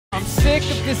I'm sick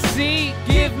of deceit,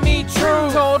 give me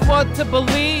truth. Told what to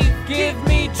believe, give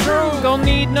me truth. Don't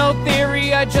need no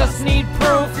theory, I just need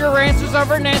proof. Your answers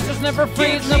are answers, never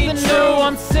freeze, nothing new.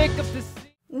 I'm sick of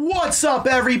deceit. What's up,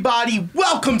 everybody?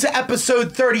 Welcome to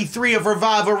episode 33 of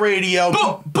Revival Radio.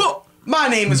 My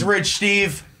name is Rich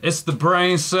Steve. It's the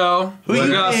brain cell. Who we you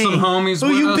got be? some homies Who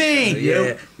with you us. be?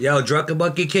 Yeah, yo, Drunken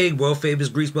Monkey King, world famous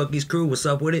Grease Monkeys crew. What's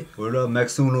up with it? What up,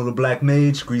 Maxuno the Black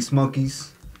Mage, Grease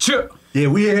Monkeys? Chip. Yeah,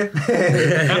 we here.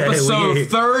 Episode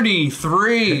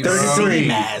 33. 33.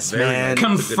 Yes, man.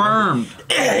 Confirmed.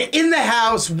 In the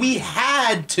house, we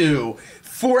had to.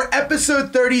 For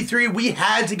episode 33, we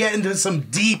had to get into some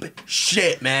deep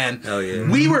shit, man. Hell yeah.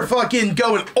 We were fucking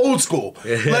going old school.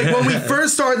 Like when we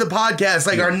first started the podcast,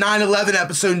 like our 9/11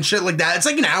 episode and shit like that, it's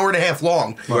like an hour and a half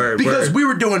long. Because we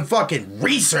were doing fucking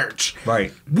research.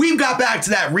 Right. We got back to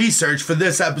that research for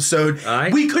this episode.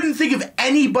 Aight. We couldn't think of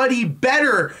anybody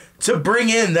better to bring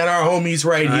in than our homies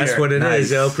right here. That's what it is,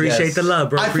 yo. Appreciate the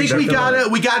love, bro. I think we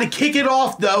gotta kick it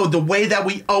off though the way that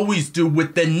we always do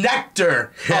with the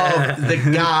nectar of the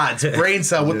gods. Brain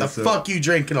cell, what Yes, the sir. fuck you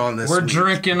drinking on this? We're week?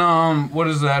 drinking, what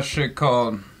is that shit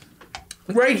called?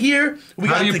 Right here. We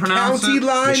How got do you the pronounce county it?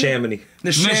 line. Neshaminy.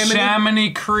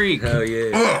 Neshaminy Creek. Hell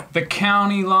yeah. The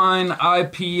County Line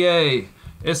IPA.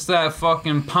 It's that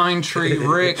fucking Pine Tree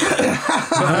Rick with yeah.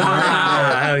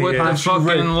 the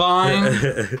fucking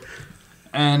line.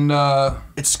 And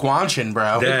It's squanching,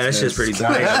 bro. Yeah, that's just pretty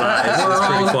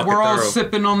nice. we're all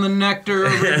sipping on the nectar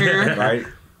over here. Right.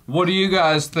 What do you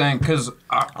guys think? Because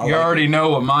you already know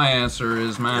what my answer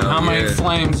is, man. How many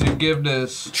flames you give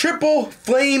this? Triple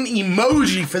flame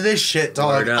emoji for this shit,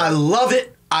 dog. Word up. I love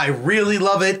it. I really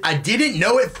love it. I didn't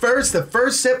know it first. The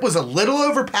first sip was a little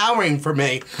overpowering for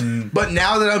me. But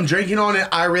now that I'm drinking on it,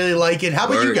 I really like it. How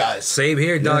about you guys? Same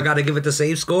here, dog. Gotta give it the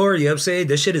same score. You know what I'm saying?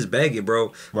 This shit is banging,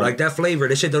 bro. Like that flavor,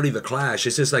 this shit don't even clash.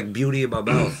 It's just like beauty in my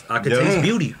mouth. I can taste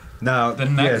beauty. Now, The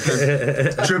nectar.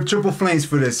 yes. Triple flames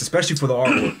for this, especially for the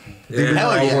artwork.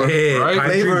 Hell yeah. Right?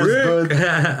 Flavor is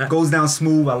good. Goes down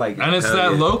smooth. I like it. And it's Hell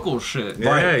that yeah. local shit.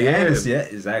 Right. Yeah. And it's,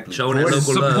 exactly. Showing that local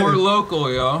Support love.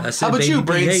 local, yo. That's How it, about you, baby.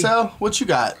 Brain Hey. Cell? What you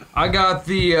got? I got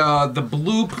the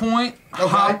Blue Point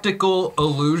Optical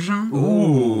Illusion.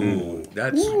 Ooh.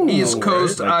 That's East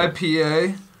Coast like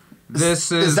IPA.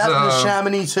 This Is that the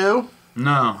Chamonix too?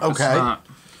 No, it's Okay. not.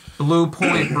 Blue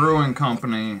Point Brewing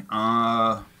Company.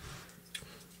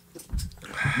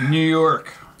 New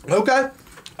York. Okay.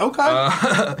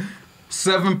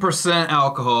 7%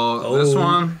 alcohol. This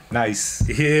one. Nice.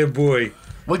 yeah, boy.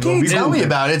 What can you tell me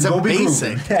about it? It's a Go be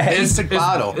basic, grooving. basic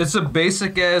bottle. It's a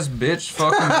basic ass bitch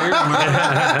fucking beer,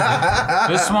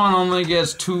 man. This one only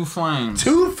gets 2 flames.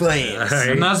 2 flames.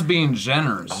 And that's being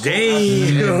generous.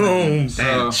 Damn.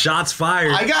 So- Shots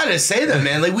fired. I gotta say though,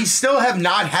 man, like we still have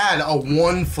not had a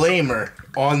 1 flamer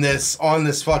on this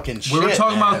fucking shit. We were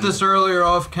talking man. about this earlier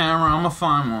off camera. I'm gonna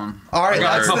find one. All right, I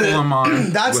got a couple of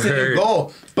mine. That's the new Word.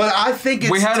 goal. But I think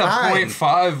it's We had time. a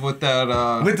 0.5 with that.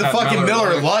 With the that fucking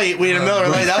Miller Lite. We had a Miller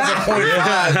Lite. That was a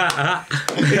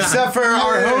 0.5. Except for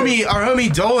our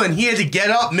homie Dolan, he had to get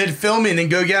up mid filming and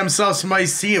go get himself some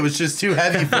iced tea. It was just too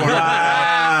heavy for him.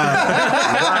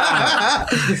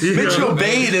 Mitchell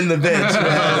Bade in the bitch,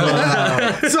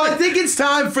 man. So I think it's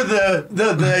time for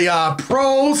the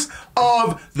pros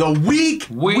of the week.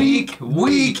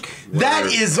 That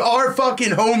is our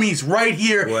fucking homies right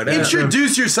here. What up?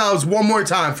 Introduce yourselves one more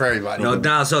time for everybody. No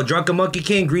doubt. So, Drunken Monkey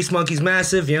King, Grease Monkeys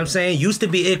Massive, you know what I'm saying? Used to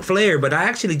be Ick Flair, but I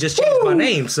actually just changed my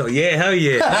name. So, yeah, hell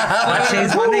yeah. I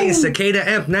changed my name,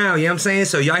 Cicada Imp now, you know what I'm saying?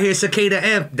 So, y'all hear Cicada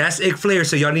Imp, that's Ick Flair,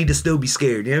 so y'all need to still be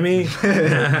scared, you know what I mean?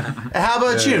 How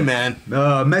about you, man?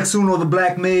 Maxuno the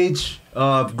Black Mage,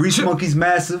 Grease Monkeys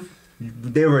Massive.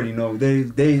 They already know. They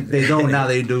don't, now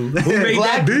they do. Who made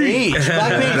Black that beat? Mage.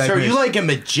 Black Mage. Black So are you Mage. like a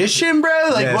magician, bro?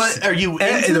 Like Yes. what? Are you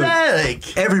Eh, into look, that?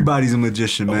 Like Everybody's a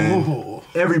magician, man. Ooh.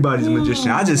 Everybody's a magician.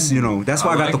 I just, that's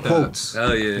why I got like the that. quotes.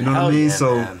 Hell yeah. You know what Hell I mean? yeah,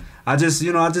 So man. I just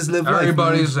live life.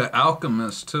 Everybody's man. an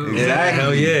alchemist too. Exactly.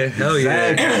 Hell yeah. Hell yeah.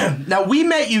 Exactly. Now we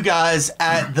met you guys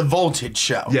at the Voltage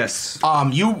show. Yes.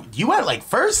 You went like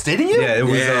first, didn't you? Yeah, it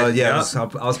was. Yeah.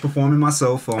 I was performing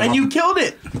myself. And you killed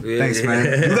it. Thanks,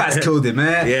 man. You guys killed it,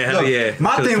 man. Yeah, hell yeah.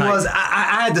 My It was thing tight. was,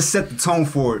 I had to set the tone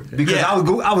for it because Yeah.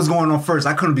 I was going on first.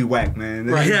 I couldn't be whack, man.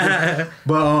 Right.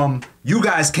 But you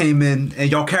guys came in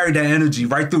and y'all carried that energy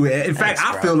right through it. In fact, Thanks,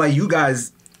 I bro. feel like you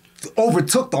guys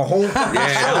overtook the whole fucking Yeah,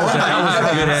 show. that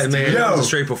was good at, man. That was a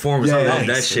straight performance. I Yeah, love that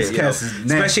thanks. shit. This Yo. cast is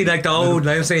nasty. Especially like the old,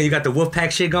 like I'm saying, you got the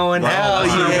Wolfpack shit going. Hell Oh,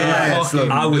 yeah. Yes,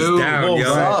 look. I was Dude, down, wolves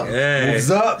yo. up. Yeah.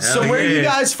 Wolves up. So Hell where are you yeah.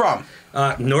 guys from?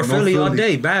 North Philly all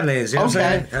day, Badlands. You know what I'm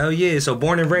saying? Hell yeah. So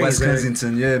born and raised. West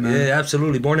Kensington, yeah, man. Yeah,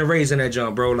 absolutely. Born and raised in that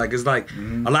jump, bro. Like, it's like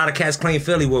a lot of cats claim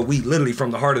Philly, where we literally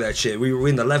from the heart of that shit. We were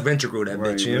in the left ventricle of that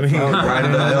bitch. You know what I mean?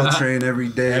 Riding the L train every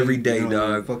day. Every day,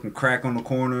 dog. Fucking crack on the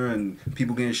corner and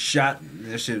people getting shot.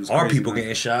 That shit was Our crazy, people man.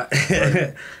 getting shot.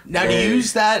 Now, do you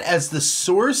use that as the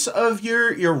source of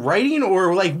your writing,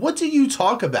 or like what do you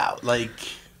talk about? Like,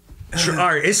 All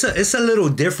right, it's a little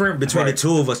different between the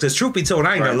two of us. Cause truth be told,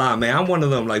 I ain't gonna lie, man. I'm one of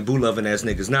them like boo loving ass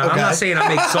niggas. Now I'm not saying I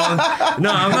make songs. No,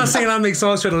 I'm not saying I make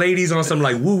songs for the ladies on some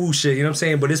like woo woo shit. You know what I'm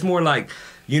saying? But it's more like,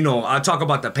 you know, I talk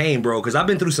about the pain, bro. Cause I've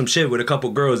been through some shit with a couple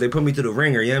girls. They put me through the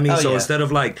ringer. You know what I mean? So instead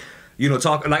of like, you know,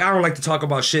 talk like I don't like to talk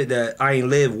about shit that I ain't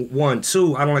lived. 1,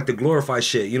 2, I don't like to glorify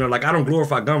shit. You know, like I don't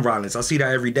glorify gun violence. I see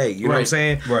that every day. You know what I'm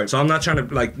saying? Right. So I'm not trying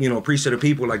to like, you know, preach to the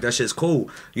people like that shit's cool.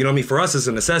 You know what I mean? For us, it's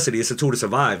a necessity. It's a tool to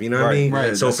survive. You know what I mean?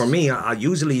 Right. So for me, I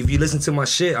usually, if you listen to my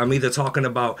shit, I'm either talking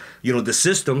about, you know, the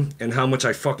system and how much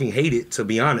I fucking hate it. To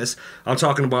be honest, I'm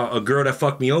talking about a girl that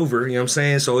fucked me over. You know what I'm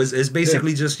saying? So it's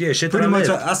basically just shit. Pretty that much,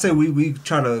 I I say we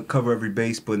try to cover every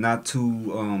base, but not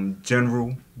too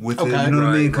general with it. You know what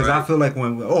I mean? Because I feel like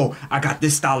when I got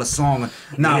this style of song,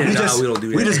 we don't do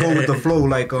that. We just go with the flow.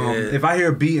 Like if I hear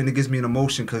a beat and it gives me an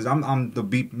emotion, because I'm the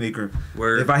beat maker.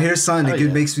 If I hear something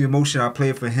that makes me emotion, I play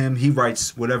it for him. He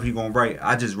writes whatever he gonna write.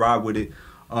 I just ride with it.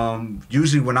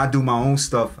 Usually when I do my own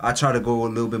stuff, I try to go a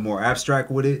little bit more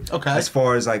abstract with it. As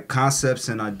far as like concepts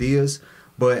and ideas.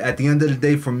 But at the end of the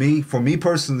day, for me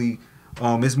personally,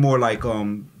 it's more like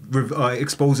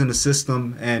exposing the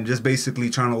system and just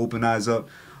basically trying to open eyes up.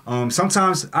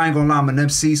 Sometimes I ain't gonna lie, I'm an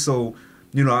MC, so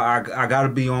you know I gotta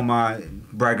be on my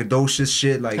braggadocious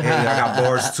shit. Like, hey, I got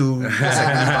bars too. Just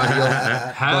like anybody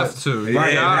else. Have to.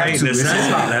 Right, right. It's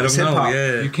hip-hop. Let It's them know, hip-hop.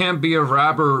 yeah. You can't be a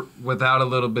rapper without a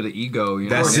little bit of ego. You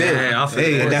know? That's it. Yeah, I feel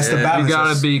Hey, that. that's the balance. You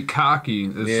gotta be cocky.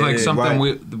 It's like something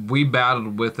we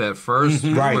battled with at first.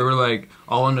 Right. We were like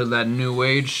all into that new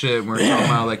age shit. We were talking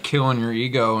about like killing your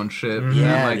ego and shit.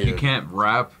 Yeah, like you can't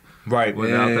rap. Right,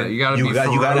 without that. You gotta be you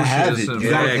gotta have it. ferocious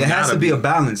It has to be a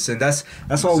balance, and that's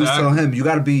what I always tell him. You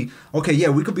gotta be okay. Yeah,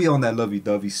 we could be on that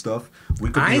lovey-dovey stuff. We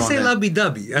could. ain't say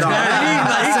lovey-dovey. No,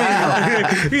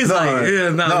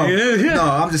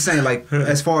 I'm just saying, like,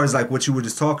 as far as like what you were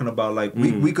just talking about, like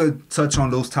we could touch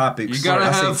on those topics. You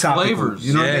gotta have flavors.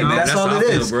 You know what I mean? That's all it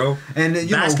is, bro. And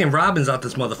you know, Baskin Robbins out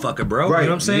this motherfucker, bro. Right. You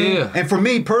know what I'm saying? Yeah. And for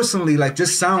me personally, like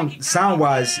just sound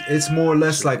wise, it's more or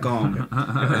less like you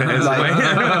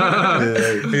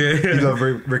love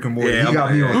Rick and Morty. Yeah, He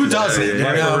got me on. who doesn't? He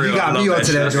got me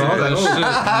onto that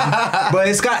joint. But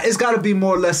it's got to be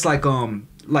more or less like I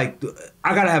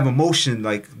gotta have emotion.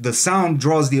 Like the sound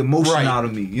draws the emotion out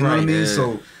of me. You know what I mean?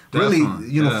 So really,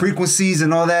 you know, frequencies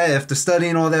and all that. After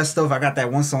studying all that stuff, I got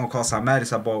that one song called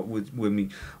Cymatics I bought with me.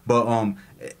 But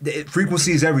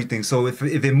frequency is everything. So if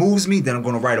it moves me, then I'm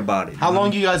gonna write about it. How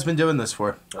long you guys been doing this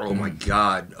for? Oh my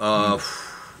God.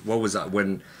 What was that?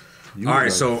 When... You all were right,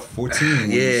 like so 14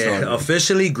 when you started.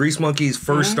 officially Grease Monkeys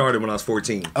first started when I was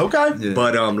 14. Okay, Yeah.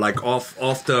 But like off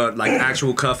the like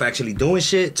actual cuff, actually doing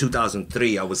shit,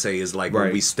 2003 I would say is like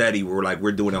when we steady.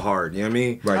 We're doing it hard. You know what I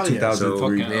mean? Right, Hell yeah.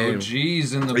 2003. Fucking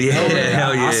OGs in the Yeah, building.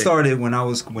 hell yeah. I started when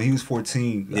he was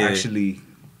 14. Yeah. Actually,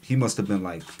 he must have been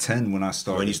like 10 when I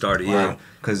started. When you started, yeah.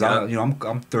 Because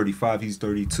I'm 35, he's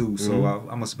 32, so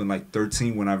I must have been like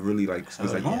 13 when I really like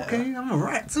was okay, I'm a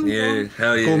rat too. Yeah, bro.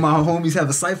 hell yeah. Go with my homies, have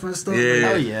a cipher and stuff. Yeah.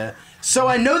 hell yeah. So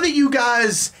I know that you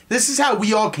guys, this is how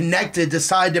we all connected,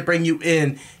 decided to bring you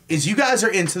in, is you guys are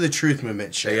into the truth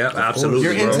movement shit. Yeah, absolutely.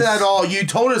 You're bro. into that all. You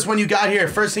told us when you got here,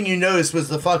 first thing you noticed was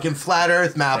the fucking flat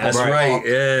earth map. That's on the right, wall.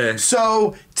 yeah.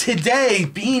 So today,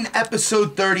 being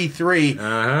episode 33,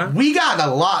 we got a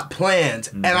lot planned.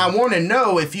 And I want to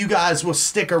know if you guys will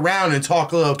stick around and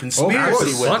talk a little conspiracy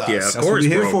with Fuck us. yeah, of That's what course, we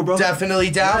here bro. for, bro.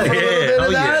 Definitely down for a Yeah, little bit hell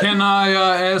of yeah. that. Can I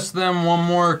ask them one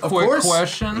more quick course.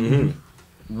 question?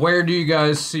 Where do you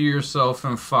guys see yourself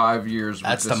in 5 years?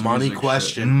 That's with the this money music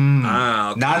question.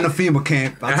 Ah, okay. Not in the FEMA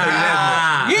camp. I'll tell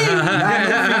you that. Not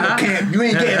in the FEMA camp. You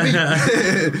ain't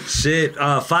getting me. Shit,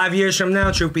 5 years from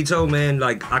now, truth be told, man,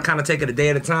 like I kind of take it a day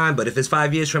at a time. But if it's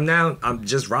 5 years from now, I'm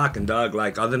just rocking, dog.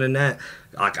 Like other than that,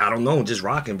 like I don't know, just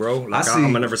rocking, bro. Like I'm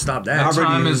gonna never stop that.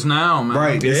 Time is now, man.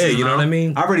 Right. Yeah, you know what I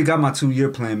mean. I already got my 2-year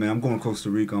plan, man. I'm going to Costa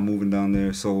Rica. I'm moving down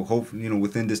there. So hopefully,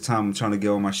 within this time, I'm trying to get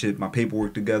all my shit, my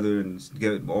paperwork together and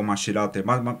get all my shit out there.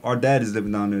 Our dad is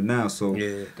living down there now, so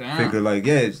Damn. figure like,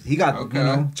 he got,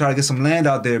 try to get some land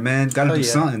out there, man. Got to do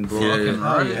something, bro.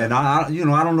 Yeah. Right. And I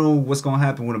don't know what's gonna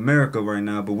happen with America right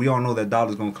now, but we all know that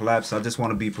dollar's gonna collapse. I just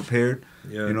want to be prepared.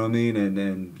 Yeah. You know what I mean?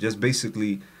 And just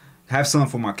basically have something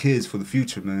for my kids for the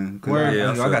future, man. 'Cause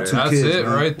I got 2 That's kids. it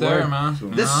man. right there, man. So,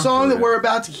 This song that we're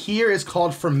about to hear is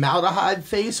called Formaldehyde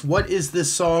Face. What is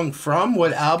this song from?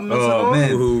 What album is it on? Oh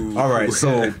man! All right,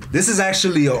 so this is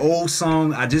actually an old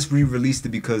song. I just re-released it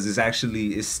because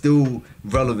it's still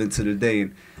relevant to the day.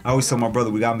 And I always tell my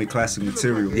brother we gotta make classic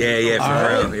material. Yeah,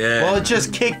 for real. Yeah. Well, it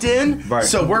just kicked in, Right.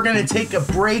 so we're gonna take a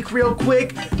break real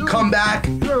quick. Come back,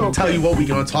 tell you what we're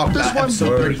gonna talk about.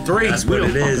 Episode 33. That's what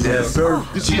it is. Yes, sir.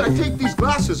 You see, I take these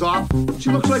glasses off. She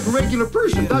looks like a regular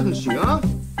person, doesn't she, huh?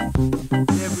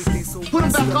 Put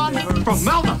them back on.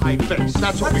 Formaldehyde face.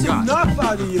 That's what we got. Enough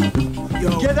out of you.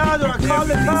 Get out or I call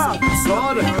the cops.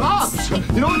 Oh, the cops.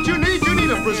 You know what you need? You need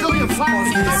a Brazilian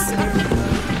plastic.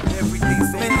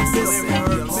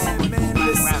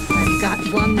 Got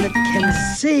one that can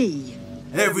see.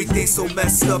 Everything's so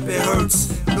messed up it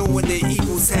hurts. Knowing the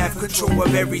eagles have control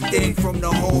of everything, from the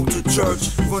home to church.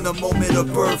 From the moment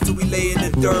of birth till we lay in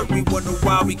the dirt, we wonder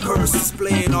why we curse,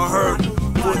 displaying our hurt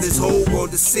for this whole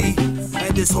world to see.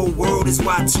 And this whole world is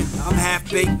watching. I'm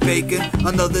half-baked bacon,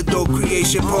 another dope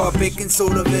creation, part baking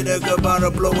soda vinegar about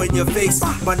to blow in your face.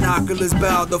 Binoculars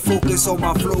bound to focus on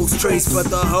my flow's trace, but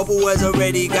the Hubble has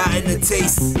already gotten a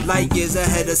taste. Light years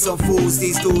ahead of some fools,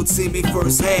 these dudes see me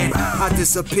firsthand. I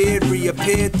disappeared,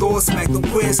 reappeared, thought smacked them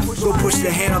quiz. Don't push the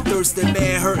hand, I'm thirsty,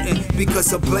 man, hurting because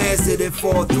some plans didn't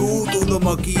fall through. Threw the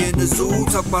monkey in the zoo,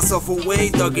 tucked myself away,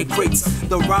 dug in crates.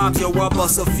 The rhymes, yo, I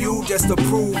bust a few just to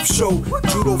prove, show.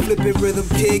 Judo flipping rhythm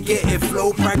kid, getting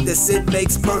flow, practice it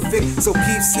makes perfect. So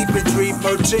keep sleeping, dream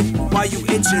merchant. While you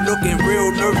itching, looking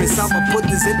real nervous, I'ma put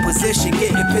this in position,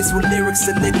 getting pissed with lyrics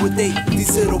to liquidate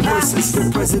these little persons. The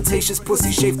presentations,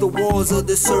 pussy shape the walls of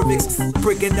the cervix,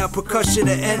 breaking out percussion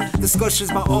to end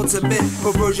discussions. My ultimate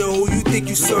perversion, who you think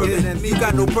you serving? You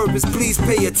got no purpose, please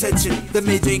pay attention. The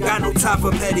mid ain't got no time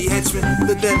for petty henchmen.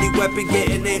 The deadly weapon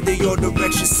getting aimed in your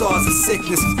direction. SARS a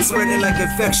sickness, spreading like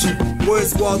infection.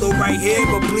 Words Waldo right here,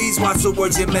 but please watch the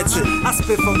words you mention. I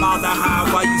spit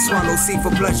formaldehyde while you swallow C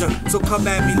for pleasure. So come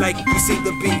at me like you seem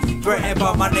to be threatened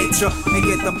by my nature and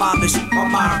get demolished. My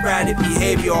mind erratic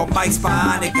behavior, all mics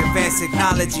bionic, advanced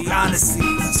technology, honestly,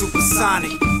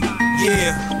 supersonic.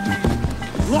 Yeah.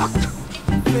 Look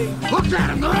at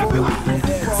him. They're everywhere.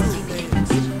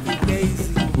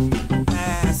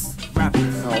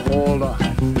 Now hold on.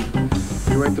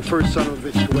 You ain't the first son of a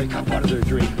bitch to wake up out of their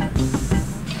dream.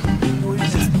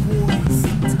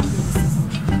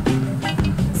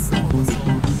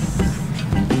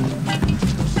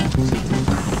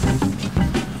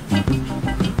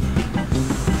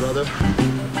 Brother,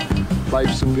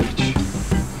 life's a bitch.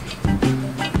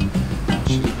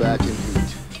 She's back in heat.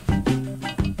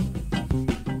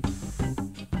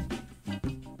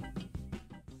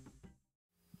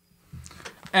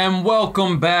 And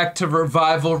welcome back to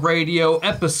Revival Radio,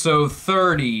 episode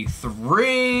 33.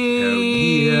 Hell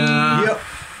yeah. Yep.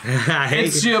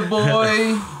 It's your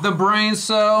boy, the brain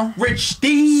cell. Rich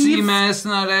Steve. See, man, it's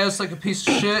not ass like a piece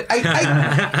of shit.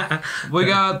 We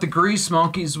got the Grease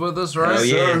Monkeys with us, right? Hell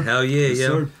yeah. Hell yeah,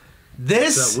 yo.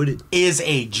 This is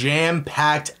a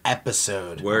jam-packed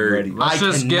episode. Word. Let's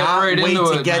just get right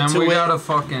into it, man. We gotta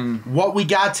fucking... What we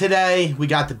got today, we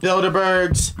got the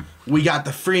Bilderbergs, we got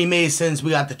the Freemasons,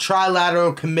 we got the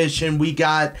Trilateral Commission, we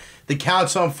got the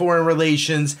Council on Foreign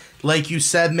Relations. Like you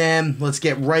said, man, let's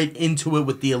get right into it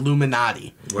with the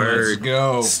Illuminati. Word. Let's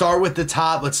go. Start with the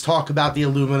top. Let's talk about the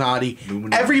Illuminati.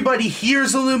 Everybody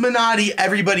hears Illuminati.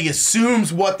 Everybody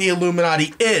assumes what the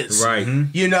Illuminati is. Right.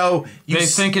 You know, They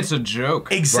think it's a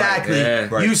joke. exactly. Right. Yeah.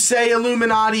 Right. You say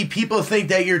Illuminati, people think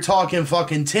that you're talking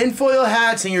fucking tinfoil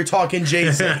hats and you're talking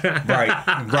Jay-Z. Right.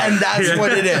 And that's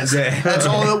what it is. That's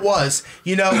all it was.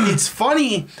 You know, it's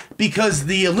funny because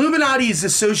the Illuminati is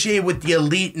associated with the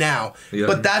elite now,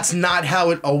 but that's not how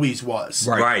it always was.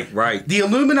 Right. The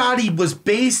Illuminati was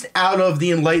based out of the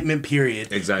Enlightenment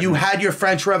period. Exactly. You had your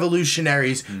French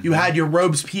revolutionaries, you had your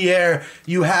Robespierre,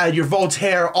 you had your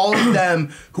Voltaire, all of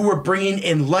them who were bringing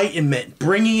enlightenment,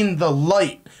 bringing the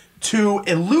light to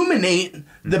illuminate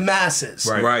the masses.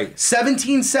 Right.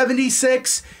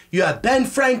 1776, you have Ben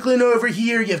Franklin over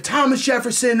here, you have Thomas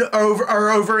Jefferson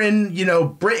over in, you know,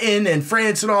 Britain and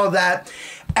France and all of that.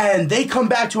 And they come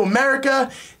back to America,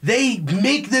 they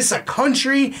make this a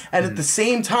country, and at the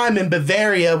same time in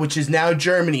Bavaria, which is now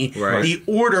Germany, the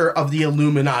Order of the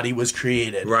Illuminati was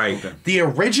created. Right. The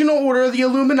original Order of the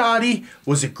Illuminati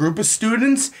was a group of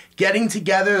students getting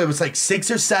together, there was like 6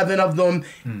 or 7 of them,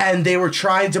 and they were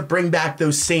trying to bring back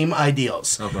those same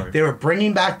ideals. They were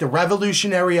bringing back the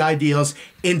revolutionary ideals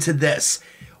into this.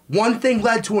 One thing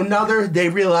led to another, they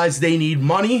realized they need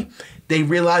money. they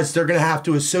realize they're going to have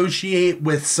to associate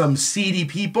with some seedy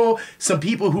people, some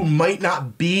people who might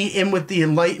not be in with the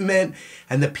Enlightenment,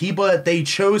 and the people that they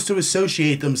chose to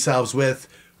associate themselves with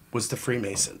was the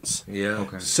Freemasons. Yeah.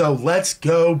 Okay. So let's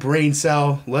go, Brain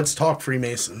Cell. Let's talk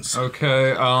Freemasons.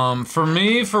 Okay. For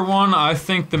me, for one, I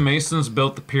think the Masons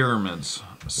built the pyramids.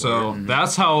 So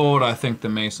that's how old I think the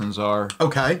Masons are.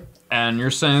 Okay. And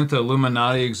you're saying that the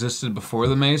Illuminati existed before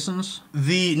the Masons?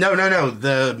 No.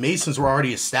 The Masons were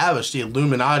already established. The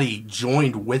Illuminati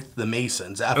joined with the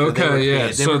Masons after they were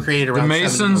created. They were created around the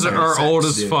Masons are old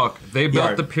as 706. fuck. They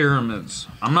built the pyramids.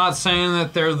 I'm not saying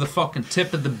that they're the fucking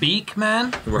tip of the beak,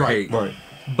 man. Right.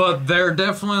 But they're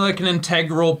definitely like an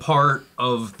integral part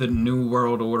of the New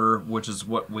World Order, which is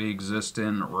what we exist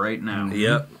in right now.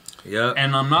 Yep. Yep.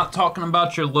 And I'm not talking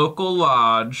about your local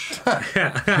lodge. You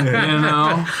know? I'm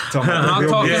not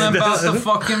talking about the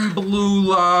fucking Blue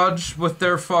Lodge with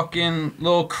their fucking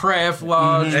little craft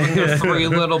lodge with their 3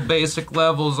 little basic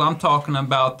levels. I'm talking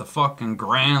about the fucking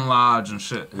Grand Lodge and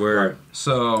shit. Word.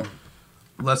 So,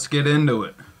 let's get into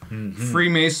it.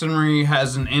 Freemasonry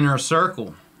has an inner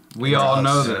circle. We all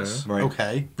know this. Right.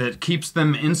 Okay. That keeps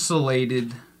them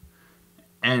insulated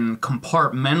and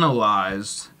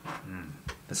compartmentalized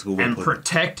and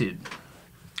protected.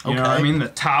 You know what I mean? The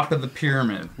top of the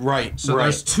pyramid. Right. So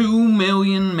there's 2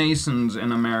 million Masons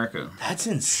in America. That's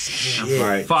insane.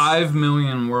 Right. 5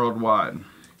 million worldwide.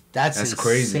 That's insane.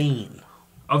 Crazy.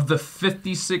 Of the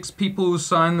 56 people who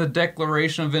signed the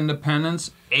Declaration of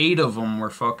Independence, 8 of them were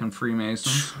fucking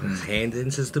Freemasons. Hand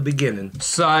in since the beginning.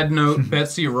 Side note,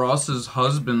 Betsy Ross's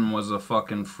husband was a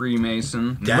fucking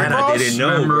Freemason. That I didn't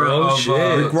know, bro.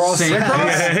 Rick Ross.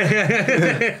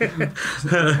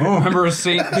 Member of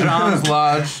St. John's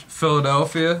Lodge,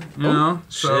 Philadelphia, you know?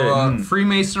 So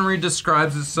Freemasonry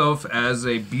describes itself as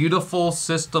a beautiful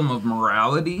system of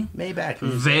morality,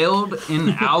 veiled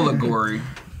in allegory,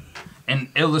 and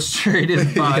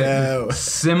illustrated by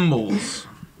symbols.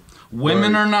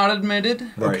 Women are not admitted.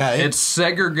 Okay. It's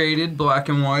segregated, black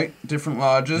and white, different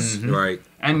lodges. Right.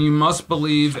 And you must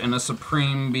believe in a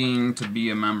supreme being to be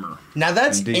a member. Now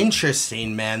that's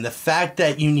interesting, man. The fact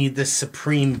that you need this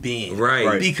supreme being.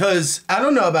 Right. Because I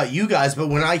don't know about you guys, but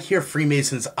when I hear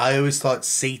Freemasons, I always thought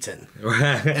Satan.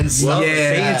 And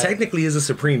Satan technically is a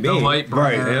supreme being. The light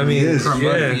bringer. I mean, he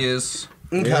is.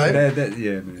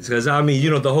 Okay. Because I mean, you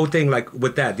know, the whole thing, like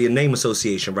with that, the name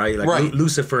association, right? Like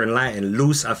Lucifer in Latin,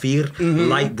 luz afir,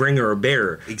 light bringer or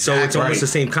bearer. Exactly. So it's almost the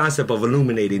same concept of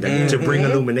illuminating, to bring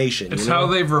illumination. It's you know? how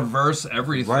they've reversed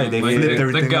everything. Right, they like, flipped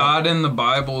everything the God in the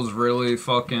Bible is really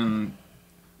fucking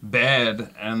bad,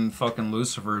 and fucking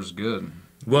Lucifer is good.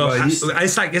 Well,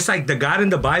 it's like the God in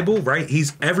the Bible, right?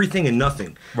 He's everything and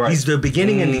nothing. Right. He's the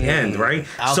beginning and the end, right?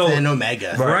 Alpha and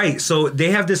Omega. Right. So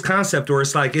they have this concept where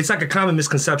it's like a common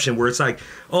misconception where it's like,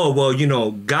 oh, well, you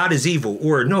know, God is evil,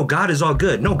 or no, God is all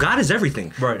good. No, God is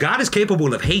everything. Right. God is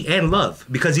capable of hate and love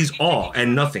because he's all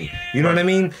and nothing. You know what I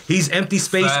mean? He's empty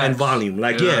space and volume.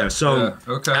 Like, so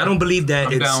I don't believe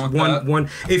that it's one.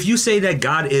 If you say that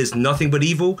God is nothing but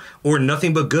evil or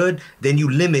nothing but good, then you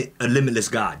limit a limitless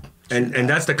God. And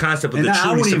that's the concept of the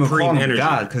truly supreme energy.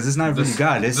 God, because it's not really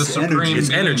God. It's energy. It's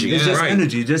energy. It's just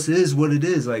energy. It just is what it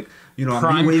is. Like, you know,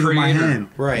 I'm waving my hand.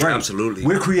 Right. Absolutely.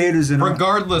 We're creators.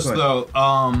 Regardless, though,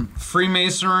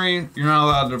 Freemasonry, you're not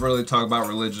allowed to really talk about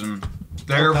religion.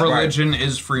 Their religion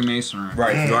is Freemasonry.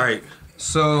 Right.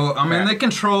 So, I mean, they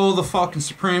control the fucking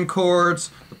Supreme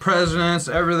Courts, the presidents,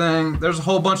 everything. There's a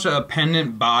whole bunch of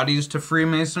appendant bodies to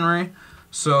Freemasonry.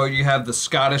 So you have the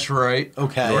Scottish Rite.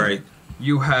 Okay. Right.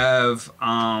 You have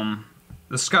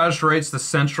the Scottish Rite's the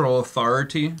central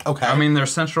authority. Okay. I mean, their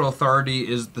central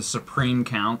authority is the Supreme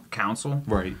Council.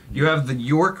 Right. You have the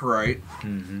York Rite.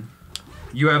 Mm-hmm.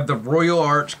 You have the Royal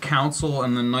Arch Council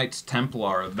and the Knights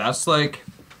Templar. That's like,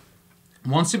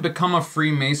 once you become a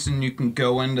Freemason, you can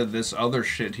go into this other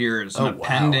shit here. It's an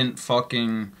appendant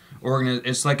fucking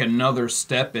it's like another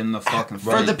step in the fucking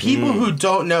thing. For the people who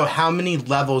don't know, how many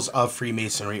levels of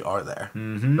Freemasonry are there?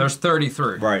 There's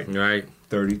 33. Right.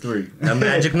 33. A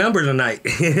magic number tonight.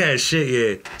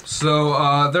 Shit.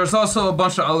 So there's also a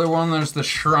bunch of other ones. There's the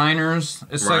Shriners.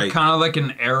 It's like kind of like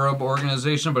an Arab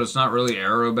organization, but it's not really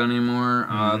Arab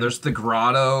anymore. There's the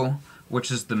Grotto, which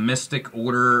is the mystic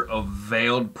order of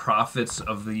veiled prophets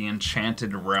of the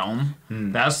enchanted realm.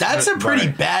 That's a pretty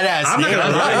badass I'm not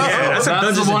gonna lie.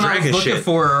 That's the one I was looking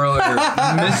for earlier.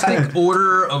 Mystic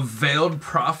order of veiled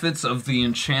prophets of the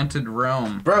enchanted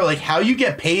realm. Bro, like how you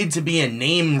get paid to be a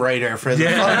name writer for the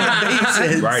fucking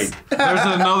Masons. Right. There's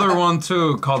another one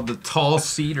too called the Tall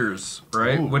Cedars,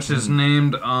 right? Which is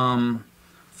named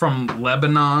from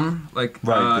Lebanon. Like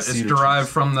it's derived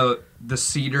from the the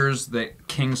cedars that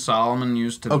King Solomon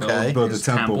used to build his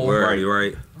temple.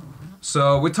 Right.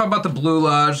 So we talk about the Blue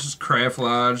Lodge, Craft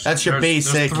Lodge. That's your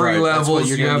basic. There's 3 levels.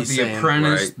 You have the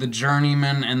apprentice, the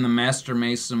journeyman, and the master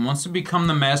mason. Once you become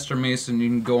the master mason, you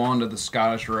can go on to the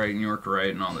Scottish Rite and York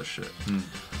Rite and all this shit.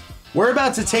 We're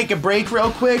about to take a break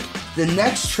real quick. The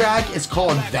next track is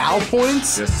called Vow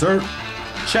Points. Yes, sir.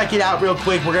 Check it out real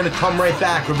quick. We're going to come right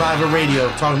back. Revival Radio,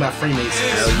 talking about Freemasons.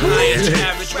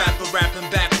 Average rapper rapping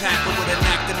backpacker with a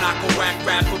knack to knock a whack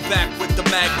rapper back with the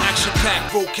mag action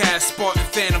pack. Vocab, Spartan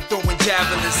Phantom throwing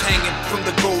javelins hanging from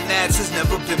the gonads has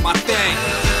never been my thing.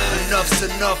 Enough's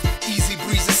enough. Easy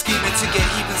breezy scheming to get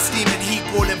even steaming. Heat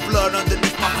boiling blood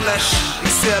underneath my flesh.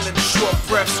 Exhaling short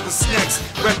breaths with snacks.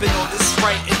 Repping on this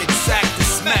right and exact the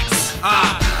smacks.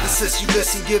 Assist you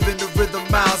listen, giving the rhythm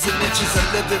miles and inches. I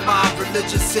live in my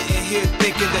religion, sitting here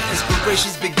thinking the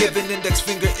inspiration's been given. Index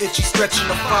finger itchy, stretching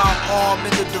a firearm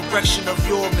in the direction of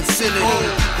your vicinity.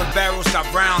 The barrels got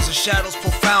rounds and shadows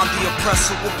profound. The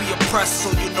oppressor will be oppressed, so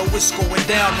you know it's going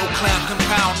down. No clown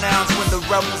compound nouns when the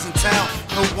rebels in town.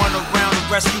 No one around to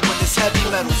rescue when it's heavy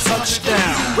metal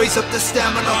touchdown. Raise up the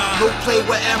stamina, no play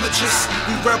with amateurs.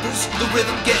 We rebels, the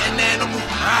rhythm getting animal.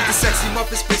 The sexy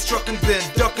Muppet space trucking bin,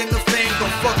 ducking the fame.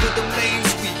 Don't fuck with them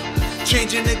lanes. We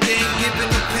changing the game,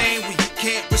 giving the pain. We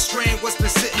can't restrain what's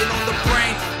been sitting on the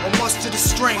brain. Or much to the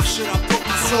strain. Why should I put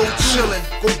my soul chillin'?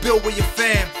 Go build with your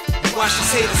fam. And watch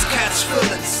these haters catch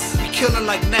feelings. We killin'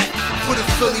 like Nat, putting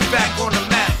Philly back on the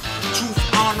map. Truth,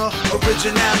 honor,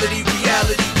 originality,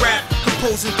 reality, rap.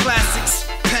 Composing classics,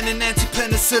 pen and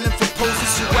anti-penicillin for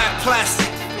poses who act plastic.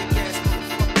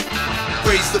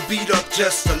 Raise the beat up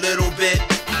just a little bit.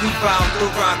 We bound to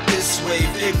rock this wave,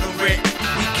 ignorant.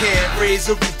 We can't raise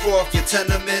a roof off your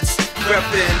tenements.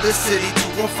 Reppin' the city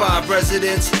 215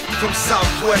 residents. From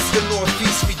southwest to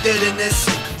northeast, we dead in this.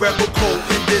 Rebel code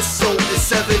in this, so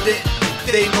it's evident.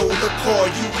 They know the call,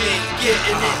 you ain't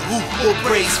getting it. Who will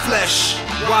braise flesh?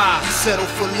 Why settle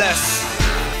for less?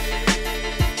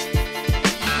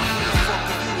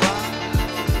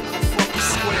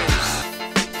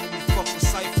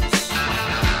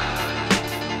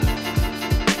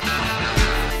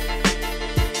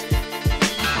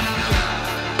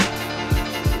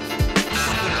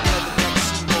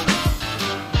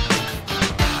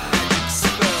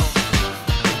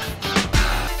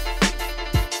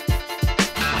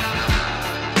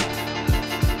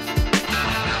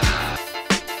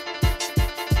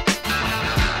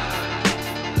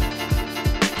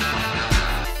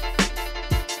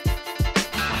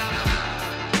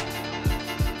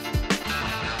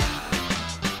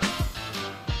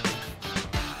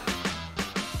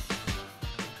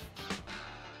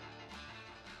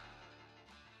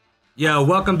 Yo,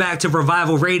 welcome back to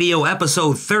Revival Radio,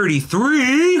 episode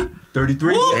 33.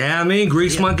 33? Yeah, I mean,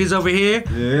 Grease Monkeys over here.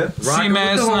 Yeah.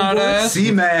 C-Mass, not ass.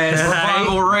 C-Mass.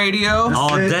 Revival Radio.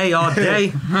 All day.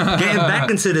 Getting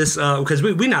back into this, because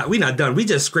we not done. We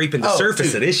just scraping the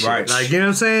surface of this shit. Right. Like, you know what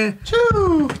I'm saying?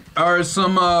 Choo. Are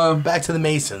some, back to the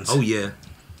Masons. Oh, yeah.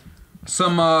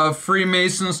 Some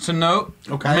Freemasons to note.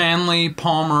 Okay. Manly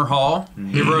Palmer Hall.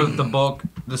 He wrote the book,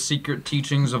 The Secret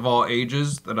Teachings of All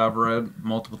Ages, that I've read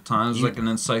multiple times, like an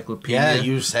encyclopedia. Yeah,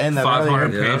 you were saying that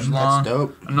 500 earlier. page long. That's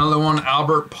dope. Another one,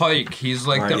 Albert Pike. He's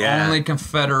like the only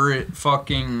Confederate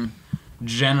fucking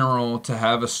general to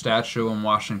have a statue in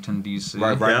Washington, D.C.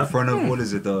 Right in front of, what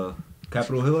is it, the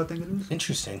Capitol Hill, I think it is?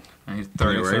 Interesting. And he's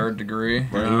 33rd degree.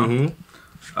 You know?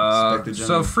 Mm-hmm.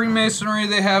 So Freemasonry,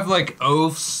 they have like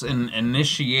oaths and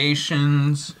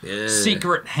initiations,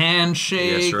 secret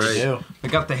handshakes. That's right. They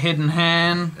got the hidden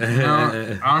hand. You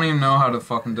know? I don't even know how to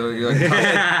fucking do it. You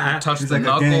like touch the like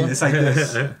knuckle. It's like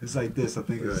this. It's like this. I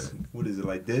think it's, what is it,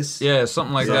 like this? Yeah,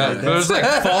 something like that. Like there's like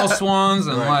false ones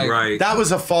and Right. That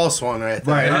was a false one right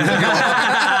there.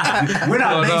 Right. We're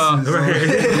not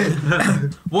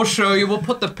Masons. We'll show you. We'll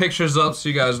put the pictures up so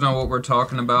you guys know what we're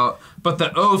talking about. But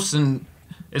the oaths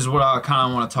is what I kind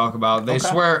of want to talk about. They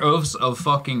swear oaths of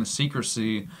fucking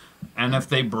secrecy, and if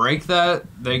they break that,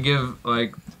 they give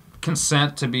like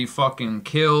consent to be fucking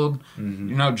killed, you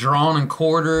know, drawn and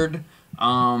quartered,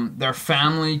 their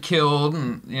family killed,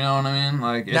 and you know what I mean?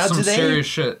 Like, it's some serious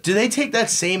shit. Do they take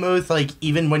that same oath, like,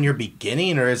 even when you're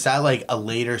beginning, or is that, like, a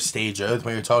later stage oath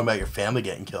when you're talking about your family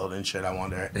getting killed and shit, I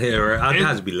wonder? Yeah, right. It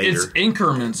has to be later. It's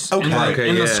increments. Okay.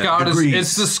 In the Scottish,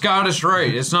 it's the Scottish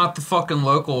Rite. It's not the fucking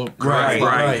local.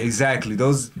 Right. Exactly.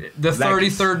 Those. The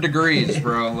 33rd degrees,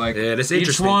 bro. Like, that's each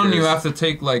interesting. one you have to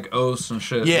take, like, oaths and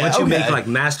shit. Yeah, Once you make, like,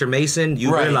 Master Mason,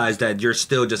 you realize that you're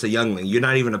still just a youngling. You're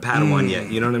not even a Padawan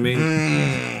yet. You know what I mean?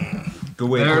 Good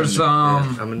way. There's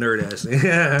I'm a nerd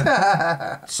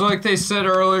ass. So like they said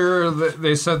earlier,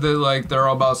 they said that like they're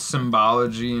all about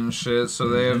symbology and shit. So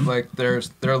they have like their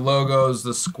logo is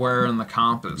the square and the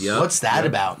compass. Yep. What's that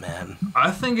about, man?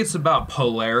 I think it's about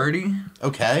polarity.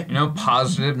 Okay. You know,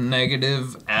 positive,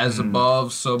 negative, as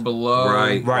above, so below.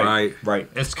 Right.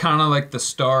 It's kind of like the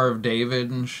Star of David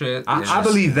and shit. I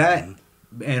believe that.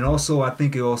 And also, I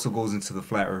think it also goes into the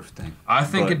flat Earth thing. I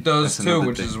think it does too,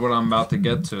 which is what I'm about to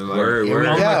get to. Like,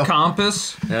 on the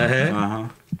compass,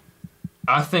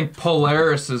 I think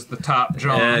Polaris is the top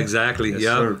drum. Yeah, exactly.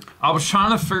 Yes, I was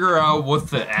trying to figure out what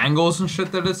the angles and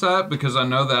shit that it's at because I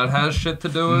know that has shit to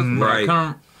do with.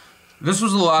 Right. This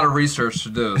was a lot of research to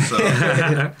do. So,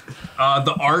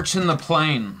 the arch and the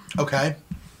plane. Okay.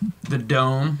 The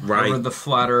dome over the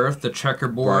flat Earth, the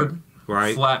checkerboard,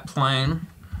 flat plane.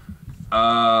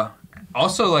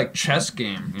 Also like chess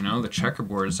game, you know, the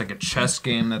checkerboard is like a chess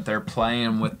game that they're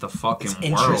playing with the fucking world.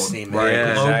 Interesting, right?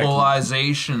 Yeah,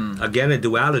 Globalization. Exactly. Again, a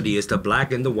duality is the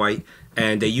black and the white,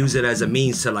 and they use it as a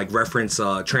means to like reference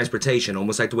transportation,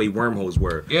 almost like the way wormholes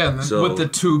were. Yeah, so, with the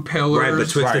two pillars. Right,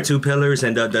 betwixt the two pillars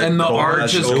and the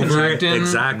arch is connecting.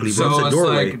 Exactly. So it's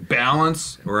doorway. like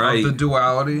balance of the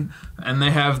duality, and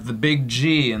they have the big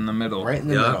G in the middle. Right in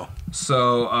the middle.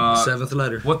 So, seventh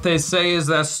letter. What they say is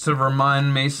that's to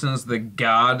remind Masons that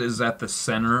God is at the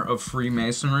center of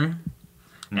Freemasonry.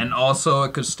 And also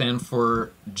it could stand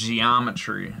for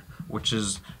geometry, which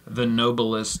is the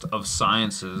noblest of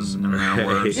sciences in their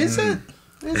words. Is it?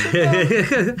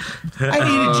 I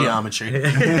hated geometry.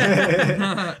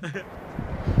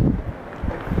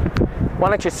 Why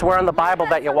don't you swear on the Bible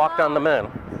that you walked on the moon?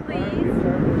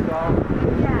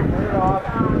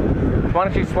 Why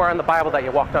don't you swear on the Bible that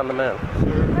you walked on the moon?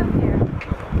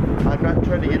 I'm not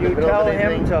trying to get in the middle of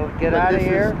anything. Tell him to get out of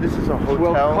here. This is a hotel.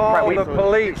 We'll call the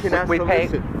police. We pay.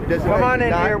 Come on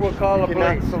in here. We'll call the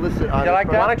police. Solicit You like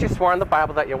that? Why don't you swear on the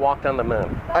Bible that you walked on the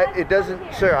moon? It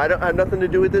doesn't, sir. I don't have nothing to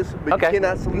do with this. But Okay. you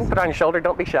cannot You solicit. can put it on your shoulder.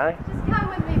 Don't be shy. Just come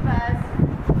with me, Buzz.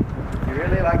 You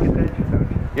really like attention, don't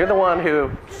you? You're the one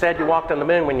who said you walked on the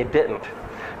moon when you didn't.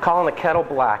 Calling the kettle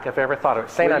black, if I ever thought of it.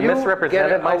 Saying I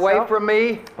misrepresented myself. Away from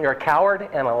me. You're a coward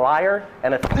and a liar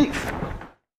and a thief.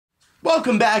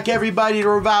 Welcome back, everybody, to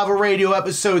Revival Radio,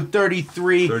 episode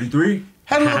 33. 33.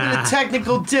 Had a little bit of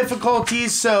technical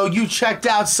difficulties, so you checked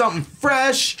out something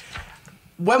fresh.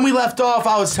 When we left off,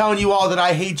 I was telling you all that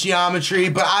I hate geometry,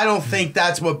 but I don't think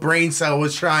that's what Brain Cell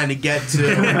was trying to get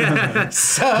to.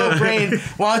 So, Brain,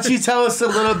 why don't you tell us a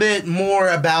little bit more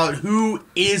about who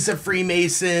is a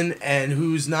Freemason and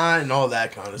who's not and all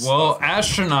that kind of stuff. Well,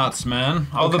 astronauts, man.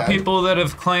 All the people that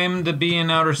have claimed to be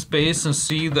in outer space and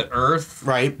see the Earth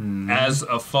as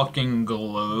a fucking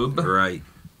globe. Right.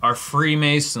 Are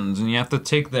Freemasons, and you have to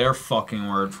take their fucking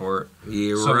word for it.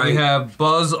 Yeah, so we have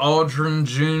Buzz Aldrin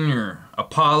Jr.,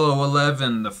 Apollo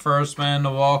 11, the first man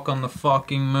to walk on the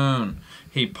fucking moon.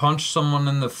 He punched someone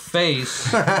in the face,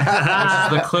 which is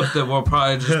the clip that we'll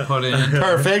probably just put in.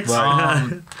 Perfect.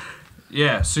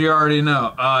 Yeah, so you already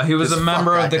know. He was a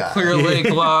member of the Clear Lake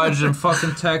Lodge in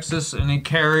fucking Texas, and he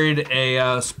carried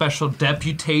a special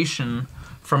deputation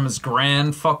from his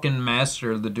grand fucking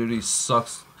master. The dude he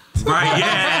sucks. Right,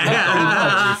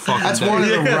 yeah. That's one of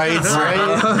the rights,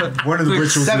 right? One of the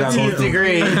rituals. 17th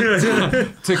degree.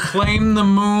 To claim the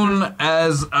moon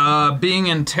as being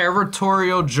in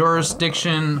territorial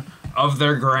jurisdiction of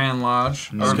their Grand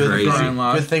Lodge. That's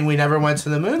good thing we never went to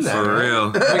the moon then. For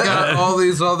real. We got all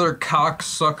these other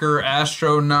cocksucker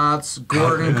astronauts,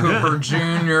 Gordon Cooper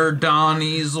Jr., Don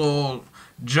Easel,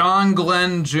 John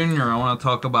Glenn Jr. I want to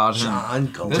talk about him. John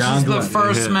Glenn. This is the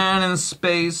first man in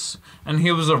space, and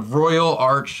he was a Royal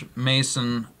Arch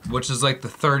Mason, which is like the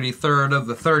 33rd of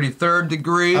the 33rd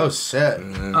degree. Oh, shit.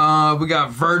 We got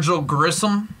Virgil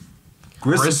Grissom.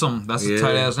 Grissom. That's a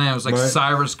tight ass name. It was like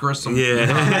Cyrus Grissom.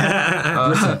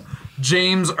 Yeah.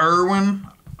 James Irwin.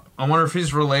 I wonder if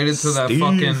he's related to that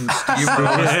fucking Steve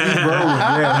Irwin.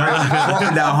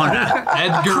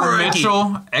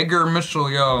 Edgar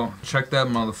Mitchell, yo, check that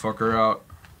motherfucker out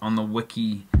on the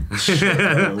wiki.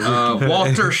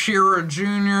 Walter Shearer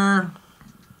Jr.,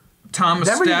 Thomas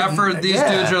Stafford. These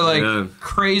dudes are like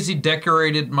crazy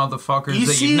decorated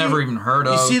motherfuckers you've never even heard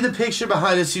of. You see the picture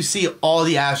behind us, you see all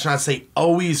the astronauts, they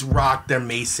always rock their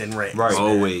Mason rings. Right.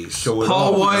 Always.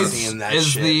 Paul Weitz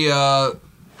is the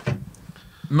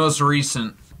most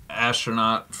recent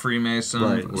astronaut Freemason,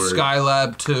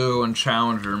 Skylab 2 and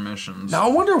Challenger missions. Now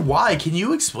I wonder why. Can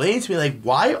you explain to me, like,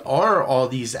 why are all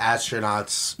these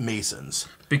astronauts Masons?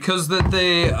 Because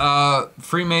they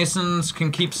Freemasons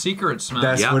can keep secrets, man.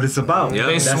 That's what it's about.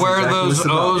 They swear those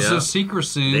oaths of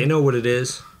secrecy. They know what it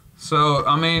is. So,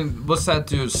 I mean, what's that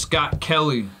dude? Scott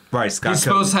Kelly. Right, Scott He's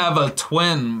Kelly. supposed to have a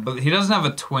twin, but he doesn't have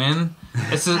a twin.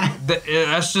 That's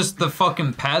just the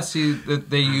fucking patsy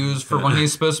that they use for when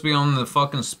he's supposed to be on the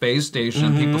fucking space station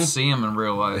and people see him in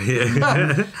real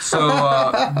life. So,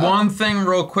 one thing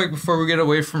real quick before we get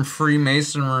away from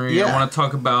Freemasonry, I want to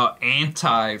talk about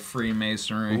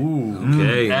anti-Freemasonry.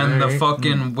 Okay. And the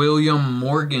fucking William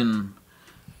Morgan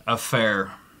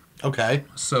affair. Okay.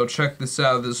 So check this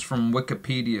out. This is from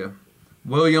Wikipedia.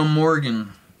 William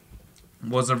Morgan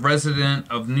was a resident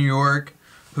of New York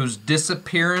whose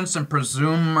disappearance and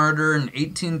presumed murder in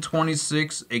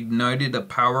 1826 ignited a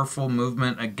powerful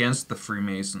movement against the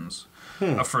Freemasons,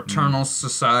 a fraternal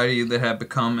society that had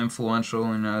become influential in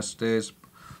the United States.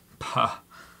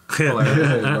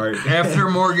 After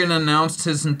Morgan announced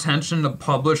his intention to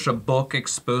publish a book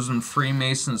exposing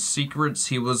Freemason secrets,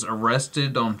 he was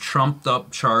arrested on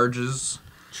trumped-up charges.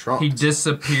 He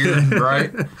disappeared,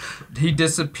 right? He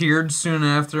disappeared soon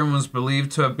after and was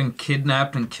believed to have been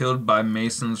kidnapped and killed by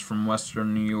Masons from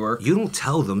Western New York. You don't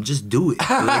tell them, just do it. Like,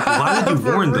 why would you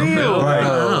warn them?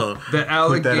 Right. The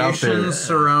allegations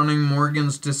surrounding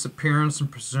Morgan's disappearance and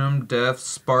presumed death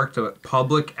sparked a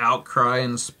public outcry,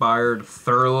 inspired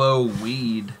Thurlow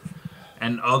Weed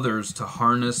and others to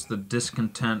harness the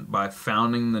discontent by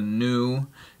founding the new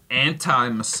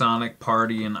anti-Masonic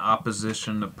party in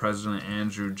opposition to President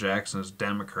Andrew Jackson's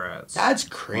Democrats. That's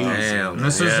crazy. Damn. And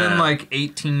this was in like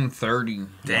 1830.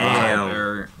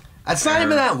 Damn. That's not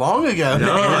even that long ago.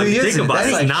 No, think about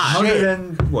it. It's not.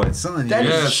 That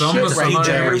is it's almost shit 100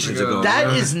 generations ago.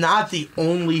 That is not the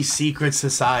only secret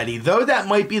society, though. That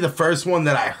might be the first one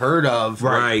that I heard of.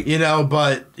 Right. You know,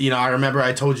 but I remember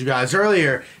I told you guys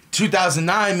earlier.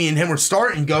 2009, me and him were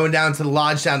going down to the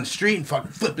lodge down the street and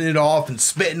fucking flipping it off and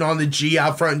spitting on the G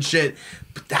out front and shit.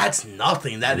 But that's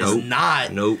nothing. That is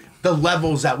not the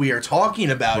levels that we are talking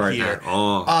about here.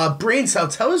 Brain Cell,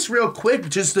 tell us real quick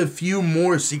just a few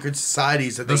more secret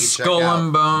societies that they can check out. The Skull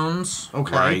and Bones.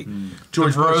 Okay. Right.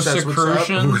 George the Bush says what's up.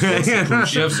 Rosicrucians.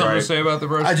 You have something to say about the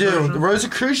Rosicrucians? I do. The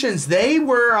Rosicrucians, they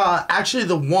were actually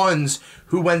the ones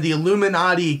who, when the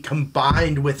Illuminati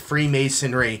combined with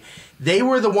Freemasonry, they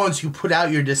were the ones who put out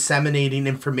your disseminating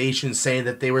information saying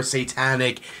that they were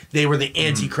satanic, they were the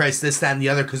Antichrist, this, that, and the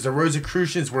other, because the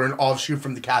Rosicrucians were an offshoot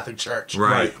from the Catholic Church.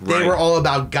 Right. They were all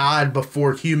about God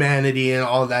before humanity and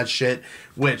all that shit,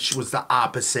 which was the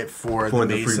opposite for the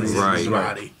Masons and the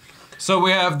Illuminati. So we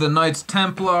have the Knights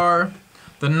Templar,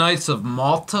 the Knights of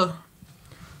Malta,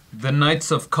 the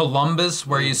Knights of Columbus,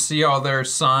 where you see all their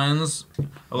signs,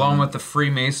 along with the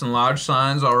Freemason Lodge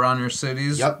signs all around your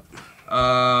cities. Yep.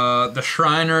 The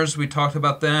Shriners, we talked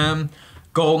about them.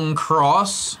 Golden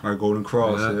Cross. Golden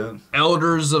Cross,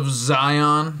 Elders of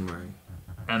Zion.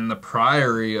 And the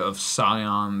Priory of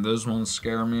Sion. Those ones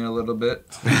scare me a little bit.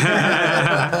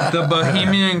 The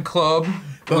Bohemian Club.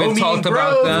 We talked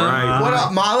about them. What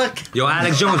up, Malik? Yo,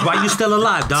 Alex Jones, why you still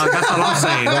alive, dog? That's all I'm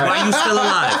saying. Why you still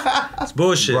alive? It's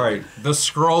bullshit. Right. The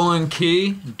Scrolling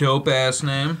Key, dope ass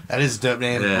name. That is a dope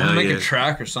name. I'm gonna make a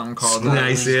track or something called that.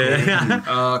 Nice,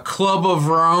 yeah. Club of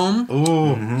Rome.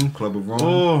 Ooh. Club of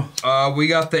Rome. We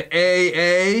got the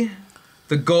AA,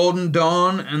 the Golden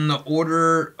Dawn, and the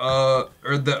Order,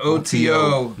 or the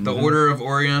OTO, the Order of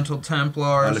Oriental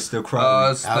Templars. Aleister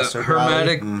Crowley. The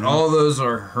Hermetic. All those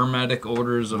are Hermetic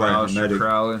orders of Aleister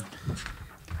Crowley.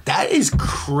 That is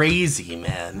crazy,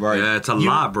 man. Right. Yeah, it's a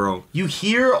lot, bro. You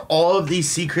hear all of these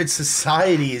secret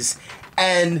societies,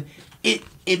 and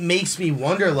it makes me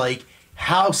wonder, like,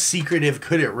 how secretive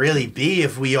could it really be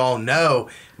if we all know?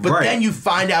 But then you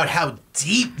find out how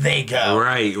deep they go.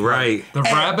 Right. The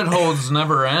rabbit holes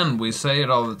never end. We say it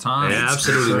all the time. Yeah, It's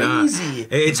absolutely crazy. not.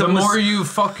 It's the almost, more you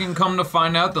fucking come to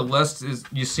find out, the less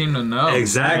you seem to know.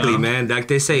 Exactly, you know? man. Like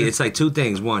they say, it's like two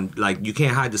things. One, like you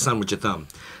can't hide the sun with your thumb.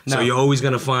 So you're always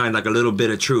gonna find like a little bit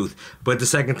of truth. But the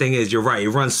second thing is, you're right. It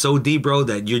runs so deep, bro,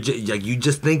 that you're you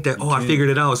just think that I figured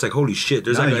it out. It's like holy shit.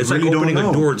 There's it's really like opening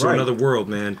a door to another world,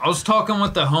 man. I was talking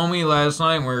with the homie last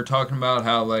night. And we were talking about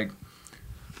how like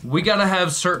we gotta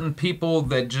have certain people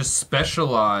that just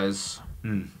specialize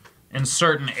in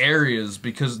certain areas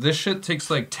because this shit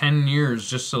takes like 10 years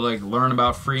just to like learn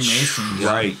about Freemasons.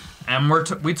 Right. And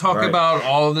we talk about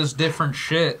all this different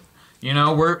shit. You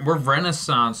know, we're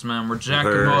Renaissance, man. We're jack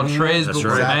of all trades, but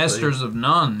we're masters of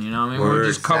none. You know what I mean? We're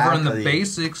just covering the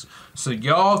basics So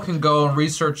y'all can go and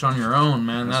research on your own,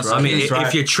 man. That's I mean,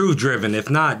 if you're truth driven, if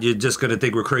not, you're just gonna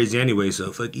think we're crazy anyway.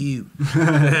 So fuck you.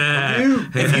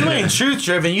 If you ain't truth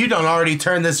driven, you don't already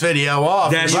turn this video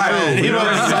off. That's right. You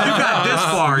got this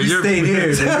far. You stayed here.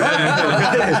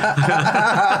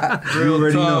 Real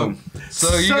already talk. know.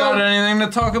 So you got anything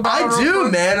to talk about? I do,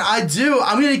 man. I do.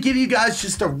 I'm going to give you guys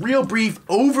just a real brief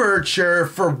overture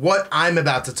for what I'm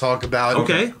about to talk about.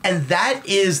 Okay. And that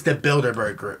is the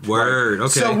Bilderberg Group. Word.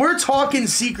 Okay. So we're talking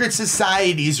secret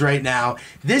societies right now.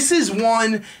 This is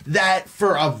one that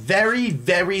for a very,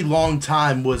 very long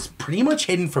time was pretty much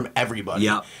hidden from everybody.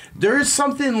 Yeah. There's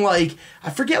something like,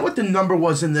 I forget what the number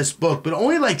was in this book, but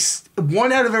only like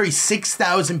 1 out of every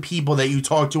 6,000 people that you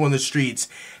talk to on the streets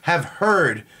have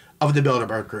heard of the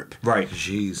Bilderberg Group. Right.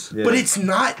 Jeez. Yeah. But it's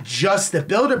not just the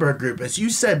Bilderberg Group. As you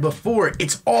said before,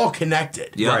 it's all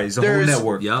connected. Yeah. Right, it's a whole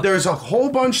network. Yeah. There's a whole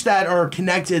bunch that are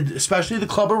connected, especially the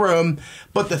Club of Rome.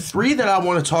 But the 3 that I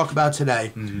want to talk about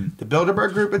today, the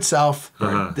Bilderberg Group itself,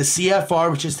 the CFR,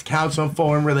 which is the Council on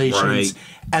Foreign Relations,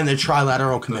 and the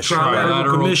Trilateral Commission.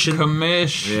 Trilateral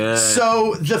Commission. Yeah.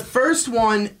 So the first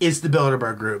one is the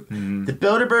Bilderberg Group. The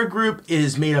Bilderberg Group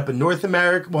is made up of North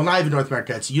America, well, not even North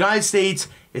America, it's the United States,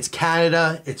 it's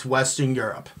Canada, it's Western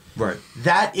Europe. Right.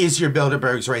 That is your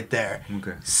Bilderbergs right there.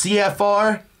 Okay.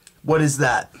 CFR, what is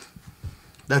that?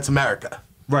 That's America.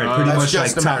 Right, pretty That's much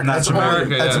just like America. top-notch That's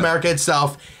America, That's yeah. America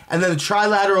itself. And then the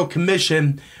Trilateral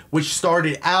Commission, which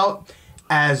started out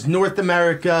as North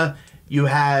America, you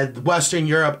had Western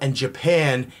Europe and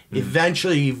Japan,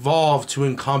 eventually evolved to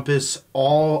encompass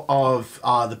all of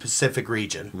the Pacific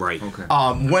region. Right. Okay.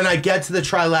 When I get to the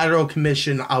Trilateral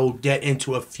Commission, I will get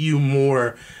into a few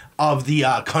more of the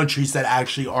countries that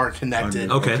actually are connected.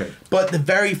 Okay. But the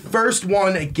very first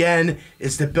one, again,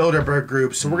 is the Bilderberg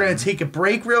Group. So we're going to take a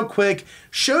break real quick,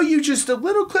 show you just a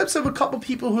little clips of a couple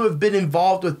people who have been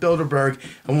involved with Bilderberg,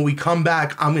 and when we come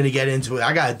back, I'm going to get into it.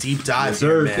 I got a deep dive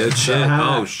here, man. Good shit.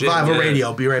 Oh, shit. Survival yeah.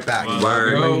 Radio. Be right back.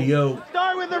 Word. Radio.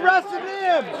 Start with the rest of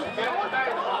them.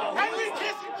 Henry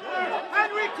Kissinger!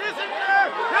 Henry Kissinger!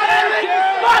 Henry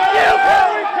Kissinger! Fuck you!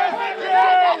 Henry Kissinger!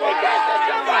 Henry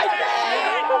Kissinger right there!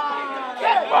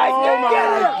 Get right there! Oh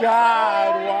my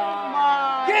God!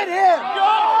 Wow! Get him!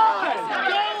 God!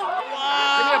 Wow!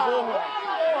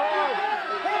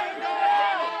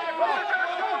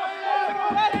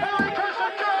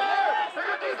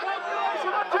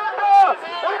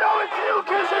 We know it's you,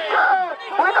 Kissinger!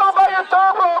 We know about your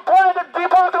third world plan to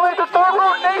depopulate the third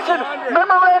world nation!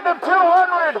 Memorandum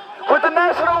 200 with the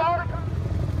National Archives.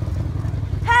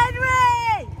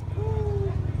 Henry!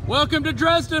 Welcome to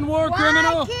Dresden, war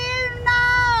criminal. Why kill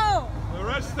now?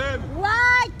 Arrest them!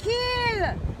 Why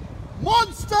kill?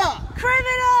 Monster!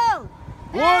 Criminal!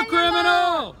 War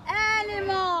criminal!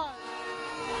 Animal!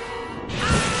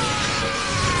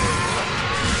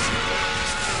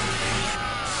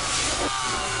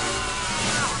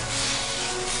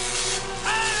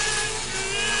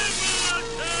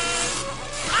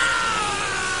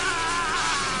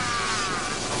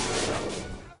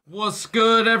 What's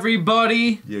good,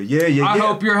 everybody? Yeah. I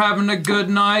hope you're having a good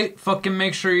night. Fucking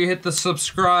make sure you hit the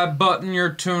subscribe button.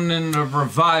 You're tuned in to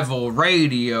Revival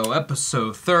Radio,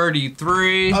 episode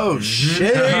 33. Oh,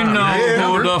 shit. You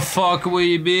know who the fuck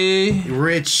we be.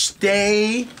 Rich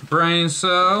Stay. Brain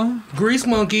Cell. Grease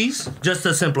monkeys. Just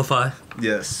to simplify.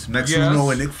 Yes. Max Uno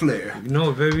and Nick Flair. You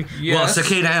know it, baby. Yes. Well,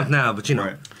 Cicada Amp now, but you know.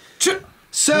 Right.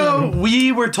 So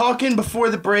we were talking before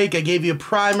the break. I gave you a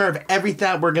primer of everything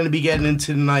that we're going to be getting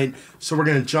into tonight. So we're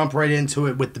going to jump right into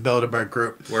it with the Bilderberg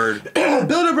Group. Word.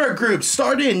 Bilderberg Group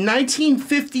started in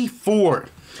 1954.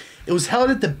 It was held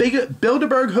at the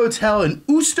Bilderberg Hotel in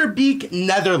Oosterbeek,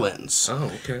 Netherlands. Oh,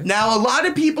 okay. Now, a lot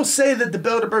of people say that the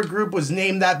Bilderberg Group was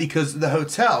named that because of the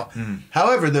hotel.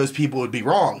 However, those people would be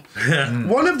wrong.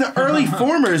 One of the early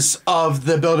formers of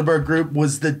the Bilderberg Group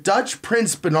was the Dutch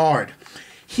Prince Bernhard.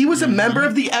 He was a member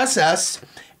of the SS,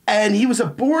 and he was a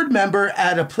board member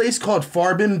at a place called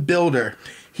Farben Bilder.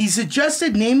 He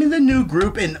suggested naming the new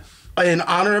group in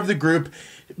honor of the group,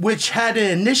 which had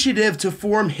an initiative to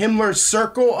form Himmler's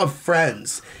Circle of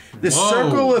Friends. The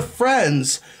Circle of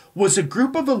Friends was a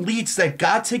group of elites that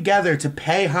got together to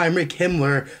pay Heinrich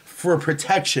Himmler for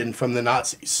protection from the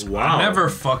Nazis. Wow. I never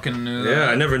fucking knew that.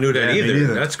 Yeah, I never knew that me either.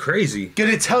 neither. That's crazy.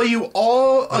 Gonna tell you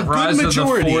all a Rise good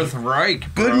majority. of the Fourth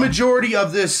Reich, bro. Good majority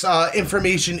of this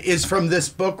information is from this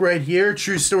book right here,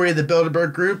 True Story of the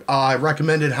Bilderberg Group. I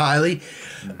recommend it highly.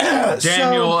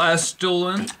 Daniel S.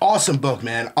 Doolin. Awesome book,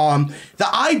 man. The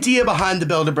idea behind the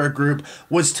Bilderberg Group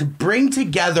was to bring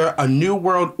together a new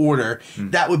world order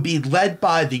that would be led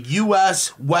by the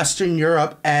U.S., Western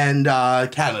Europe, and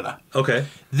Canada. Okay.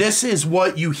 This this is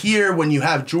what you hear when you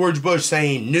have George Bush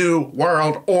saying New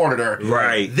World Order.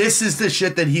 Right. This is the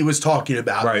shit that he was talking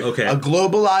about. Right, okay. A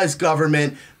globalized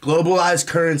government, globalized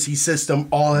currency system,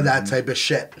 all of that type of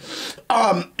shit.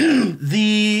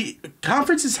 The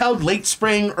conference is held late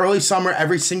spring, early summer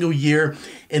every single year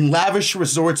in lavish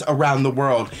resorts around the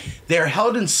world. They're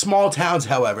held in small towns,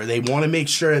 however. They want to make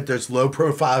sure that there's low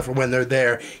profile for when they're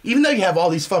there. Even though you have all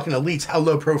these fucking elites, how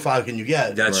low profile can you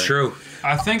get? That's true.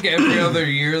 I think every other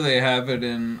year they have it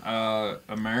in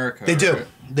America. They do. Right?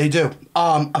 They do.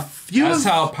 A few. That's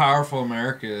how powerful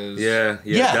America is. Yeah,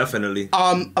 definitely.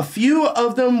 A few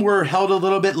of them were held a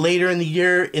little bit later in the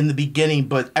year in the beginning,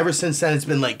 but ever since then it's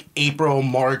been like April,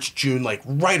 March, June, like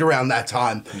right around that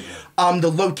time.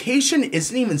 The location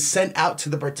isn't even sent out to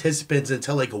the participants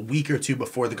until like a week or two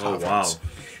before the conference. Wow.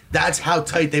 That's how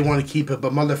tight they want to keep it.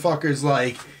 But motherfuckers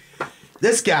like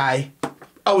this guy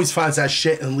always finds that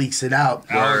shit and leaks it out.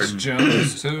 Alex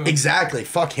Jones too. Exactly.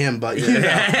 Fuck him, but you know.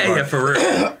 Yeah, for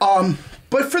real.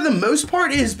 But for the most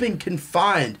part, it has been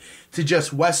confined to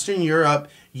just Western Europe,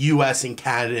 U.S. and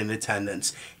Canada in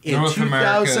attendance. In North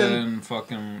America and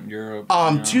fucking Europe.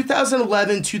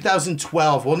 2011,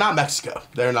 2012. Well, not Mexico.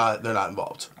 They're not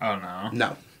involved. Oh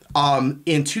no. No.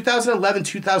 In 2011,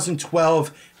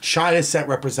 2012, China sent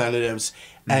representatives,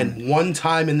 and one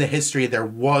time in the history there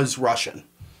was Russian.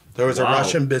 There was a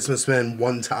Russian businessman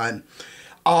one time.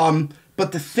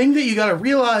 But the thing that you got to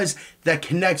realize that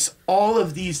connects all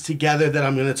of these together that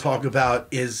I'm going to talk about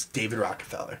is David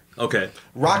Rockefeller. Okay.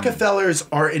 Rockefellers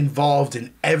are involved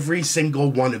in every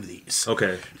single one of these.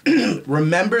 Okay.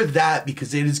 Remember that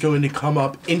because it is going to come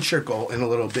up integral in a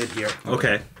little bit here.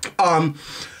 Okay.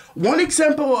 One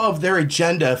example of their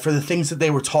agenda for the things that they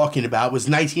were talking about was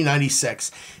 1996.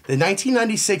 The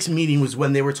 1996 meeting was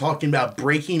when they were talking about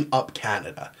breaking up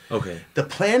Canada. Okay. The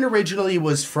plan originally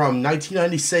was from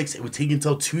 1996, it would take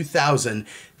until 2000,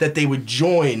 that they would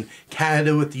join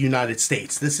Canada with the United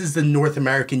States. This is the North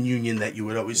American Union that you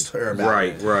would always hear about.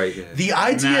 Right. The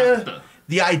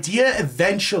idea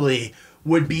eventually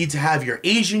would be to have your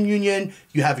Asian Union,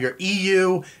 you have your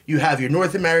EU, you have your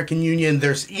North American Union.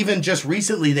 There's even just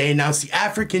recently they announced the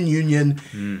African Union.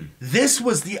 This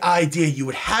was the idea. You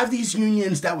would have these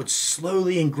unions that would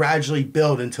slowly and gradually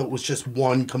build until it was just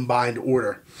one combined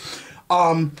order.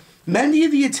 Many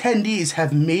of the attendees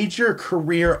have major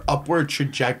career upward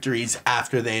trajectories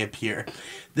after they appear.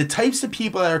 The types of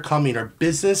people that are coming are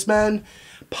businessmen,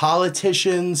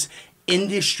 politicians,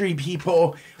 industry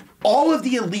people, all of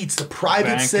the elites, the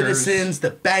private citizens, the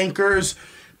bankers,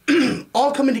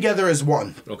 all coming together as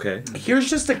one. Okay. Here's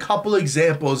just a couple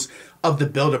examples of the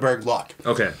Bilderberg look.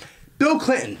 Okay. Bill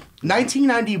Clinton,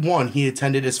 1991, he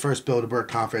attended his first Bilderberg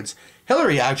conference.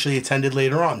 Hillary actually attended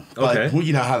later on, but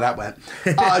you know how that went.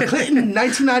 Clinton,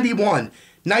 1991.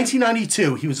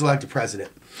 1992, he was elected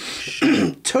president.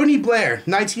 Tony Blair,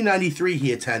 1993,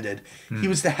 he attended. He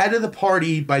was the head of the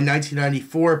party by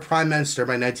 1994, prime minister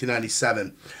by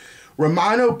 1997.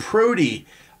 Romano Prodi,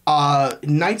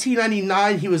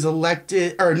 1999, he was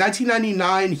elected, or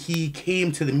 1999, he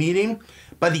came to the meeting.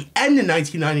 By the end of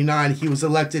 1999, he was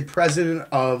elected president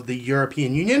of the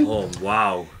European Union. Oh,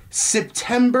 wow.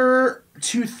 September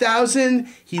 2000,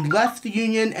 he left the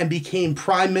Union and became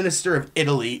prime minister of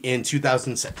Italy in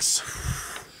 2006.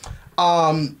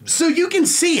 So you can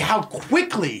see how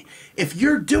quickly, if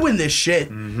you're doing this shit,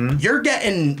 you're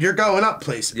going up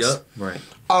places. Yep. Right.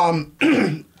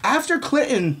 After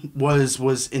Clinton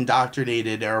was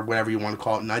indoctrinated, or whatever you want to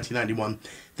call it, in 1991,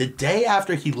 the day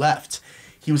after he left,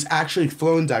 he was actually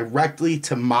flown directly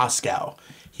to Moscow.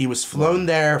 He was flown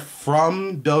there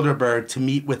from Bilderberg to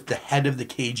meet with the head of the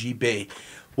KGB.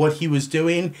 What he was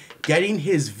doing, getting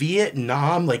his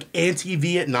Vietnam, like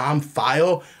anti-Vietnam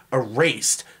file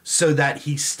erased so that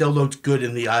he still looked good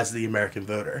in the eyes of the American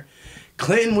voter.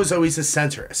 Clinton was always a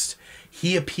centrist.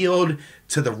 He appealed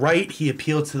to the right, he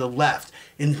appealed to the left.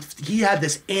 And if he had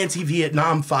this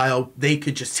anti-Vietnam file, they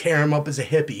could just tear him up as a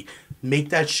hippie, make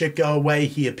that shit go away.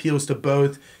 He appeals to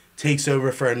both, takes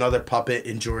over for another puppet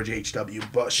in George H.W.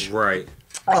 Bush. Right.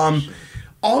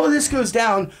 All of this goes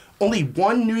down. Only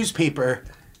one newspaper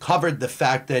covered the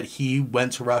fact that he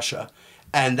went to Russia,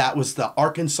 and that was the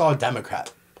Arkansas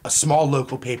Democrat. A small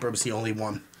local paper was the only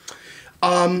one.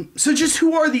 So just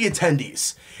who are the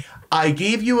attendees? I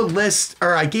gave you a list,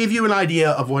 or I gave you an idea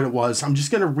of what it was. I'm just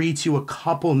going to read to you a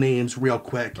couple names real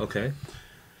quick. Okay.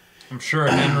 I'm sure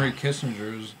Henry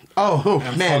Kissinger's.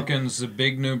 Man. Fucking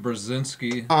Zbigniew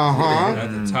Brzezinski. At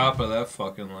the top of that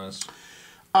fucking list.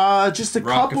 Just a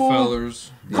couple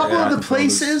of the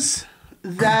places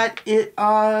that it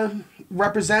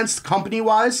represents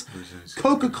company-wise.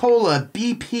 Coca-Cola,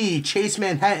 BP, Chase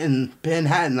Manhattan,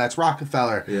 that's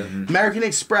Rockefeller. Yeah. American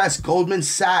Express, Goldman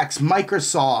Sachs,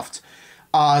 Microsoft,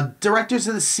 directors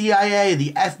of the CIA,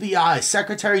 the FBI,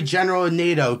 Secretary General of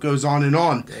NATO, goes on and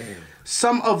on. Damn.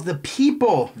 Some of the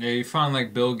people... Yeah, you found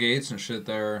like Bill Gates and shit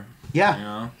there. Yeah. You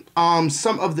know?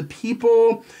 Some of the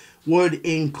people would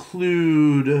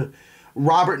include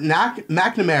Robert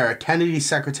McNamara, Kennedy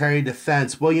Secretary of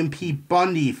Defense, William P.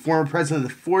 Bundy, former president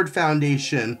of the Ford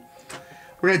Foundation.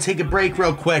 We're going to take a break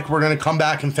real quick. We're going to come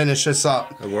back and finish this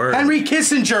up. Henry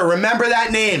Kissinger, remember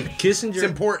that name. Kissinger. It's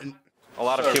important. A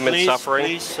lot of human suffering.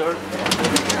 Please, sir.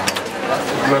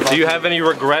 Do you have any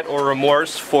regret or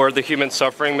remorse for the human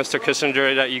suffering, Mr.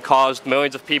 Kissinger, that you caused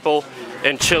millions of people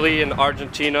in Chile and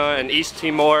Argentina and East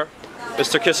Timor?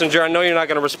 Mr. Kissinger, I know you're not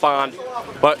going to respond,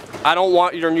 but I don't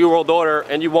want your New World Order,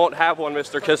 and you won't have one,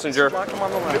 Mr. Kissinger.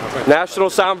 National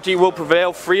sovereignty will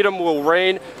prevail, freedom will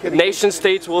reign, nation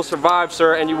states will survive,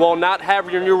 sir, and you will not have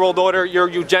your New World Order, your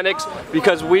eugenics,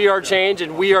 because we are changed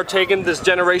and we are taking this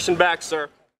generation back, sir.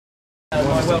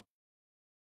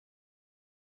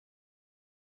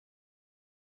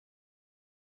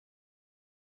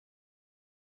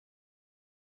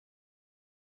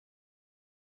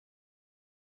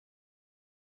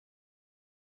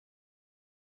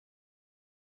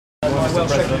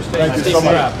 Thank you so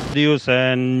much. Introduce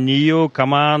a new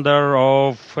commander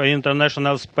of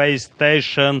International Space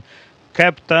Station,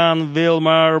 Captain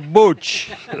Wilmer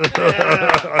Butch. All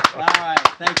right,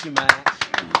 thank you, Max.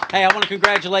 Hey, I want to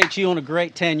congratulate you on a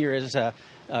great tenure as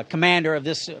commander of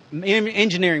this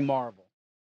engineering marvel.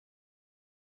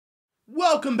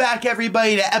 Welcome back,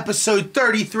 everybody, to episode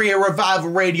 33 of Revival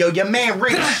Radio. Your man,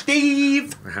 Rich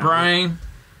Steve. Brian.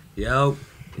 Yo.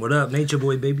 What up, Nature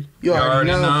Boy, baby? You already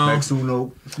know. Next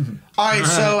Uno. All right,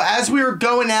 so as we were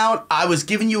going out, I was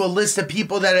giving you a list of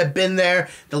people that have been there.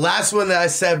 The last one that I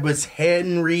said was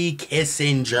Henry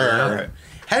Kissinger. Yeah.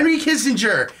 Henry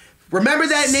Kissinger. Remember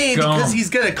that name because he's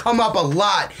going to come up a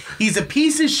lot. He's a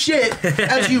piece of shit.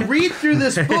 As you read through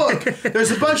this book,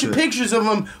 there's a bunch of pictures of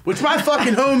him, which my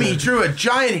fucking homie drew a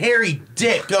giant hairy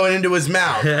dick going into his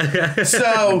mouth.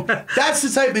 So that's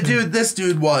the type of dude this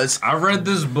dude was. I read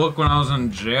this book when I was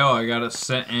in jail. I got it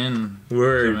sent in.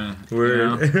 Word.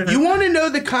 You want to know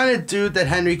the kind of dude that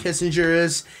Henry Kissinger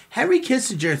is? Henry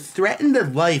Kissinger threatened the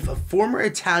life of former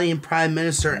Italian Prime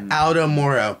Minister Aldo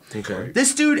Moro. Okay.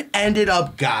 This dude ended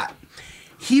up got.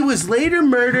 He was later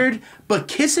murdered, but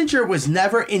Kissinger was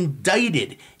never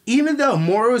indicted, even though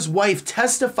Moro's wife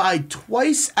testified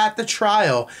twice at the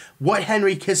trial what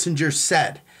Henry Kissinger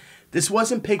said. This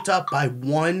wasn't picked up by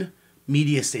one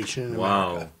media station in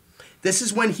America. Wow. This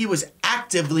is when he was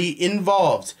actively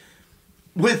involved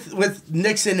with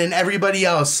Nixon and everybody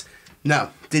else.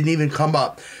 No, didn't even come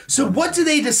up. So what do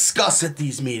they discuss at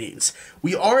these meetings?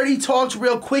 We already talked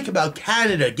real quick about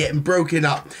Canada getting broken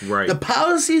up. Right. The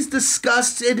policies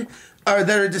that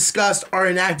are discussed are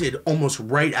enacted almost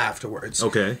right afterwards.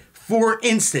 Okay. For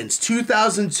instance,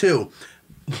 2002.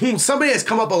 Somebody has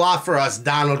come up a lot for us,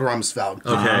 Donald Rumsfeld.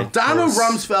 Okay. Donald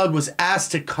Rumsfeld was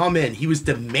asked to come in. He was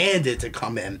demanded to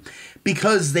come in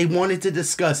because they wanted to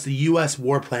discuss the U.S.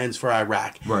 war plans for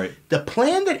Iraq. Right. The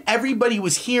plan that everybody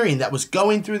was hearing that was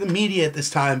going through the media at this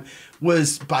time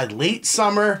was by late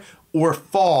summer or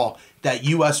fall that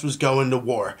U.S. was going to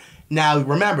war. Now,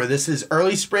 remember, this is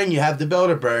early spring. You have the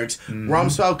Bilderbergs. Mm-hmm.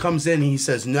 Rumsfeld comes in and he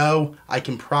says, no, I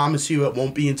can promise you it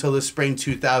won't be until the spring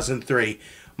 2003.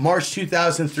 March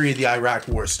 2003, the Iraq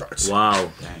War starts.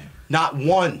 Wow. Not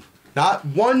one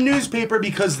newspaper,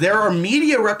 because there are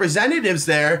media representatives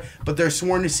there, but they're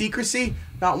sworn to secrecy.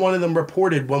 Not one of them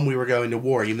reported when we were going to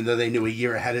war, even though they knew a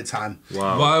year ahead of time.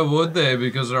 Wow. Why would they?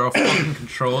 Because they're all fucking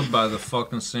controlled by the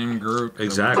fucking same group.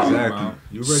 Exactly.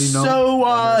 You already know.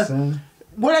 So,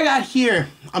 what I got here,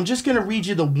 I'm just going to read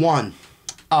you the one.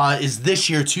 Is this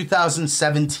year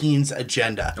 2017's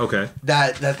agenda. Okay.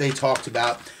 That they talked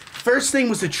about. First thing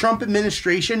was the Trump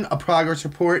administration, a progress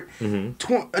report.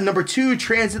 Mm-hmm. Number 2,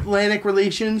 transatlantic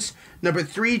relations. Number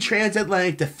 3,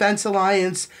 transatlantic defense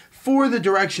alliance. 4, the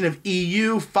direction of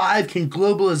EU. 5, can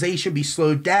globalization be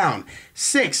slowed down?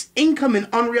 6, income and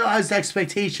unrealized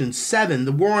expectations. 7,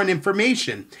 the war on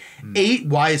information. 8,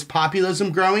 why is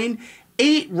populism growing?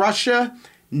 8, Russia.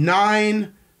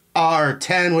 9, or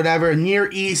 10, whatever, Near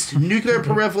East, nuclear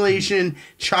proliferation,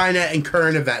 China, and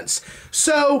current events.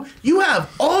 So you have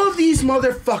all of these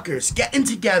motherfuckers getting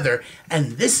together,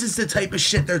 and this is the type of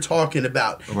shit they're talking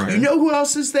about. Right. You know who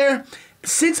else is there?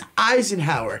 Since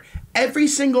Eisenhower, every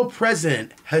single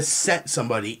president has sent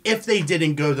somebody if they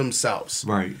didn't go themselves.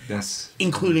 Right. That's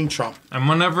including Trump. And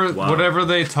whatever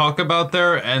they talk about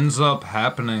there ends up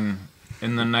happening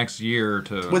in the next year or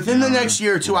two. Within the next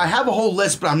year or two, I have a whole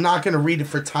list, but I'm not going to read it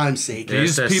for time's sake.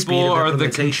 These people are the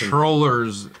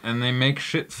controllers, and they make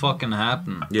shit fucking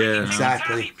happen. Yeah,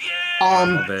 exactly.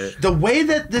 The way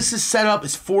that this is set up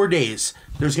is 4 days.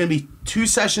 There's going to be 2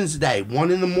 sessions a day,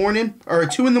 1 in the morning, or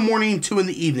 2 in the morning, 2 in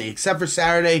the evening, except for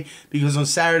Saturday, because on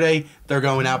Saturday, they're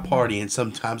going out partying.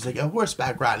 Sometimes they go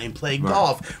horseback riding and play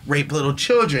golf, rape little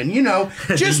children, you know,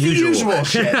 just the usual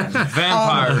shit.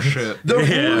 Vampire shit.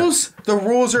 The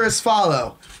rules are as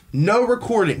follow. No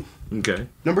recording. Okay.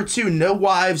 Number 2, no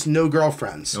wives, no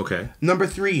girlfriends. Okay. Number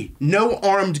 3, no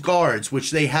armed guards,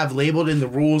 which they have labeled in the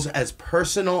rules as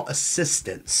personal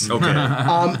assistants.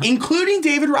 Okay. Including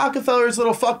David Rockefeller's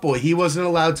little fuckboy. He wasn't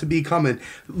allowed to be coming.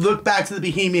 Look back to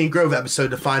the Bohemian Grove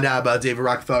episode to find out about David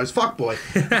Rockefeller's fuckboy.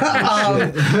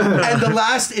 And the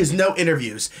last is no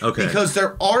interviews. Okay. Because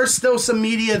there are still some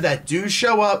media that do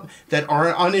show up that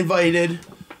are uninvited.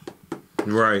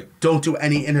 Right. Don't do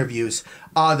any interviews.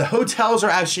 The hotels are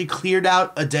actually cleared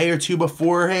out a day or two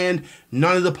beforehand.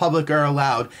 None of the public are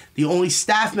allowed. The only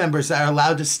staff members that are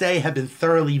allowed to stay have been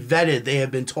thoroughly vetted. They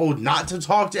have been told not to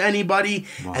talk to anybody,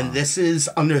 and this is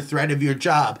under threat of your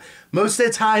job. Most of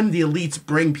the time, the elites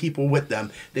bring people with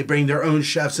them. They bring their own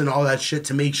chefs and all that shit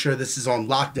to make sure this is on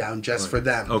lockdown just for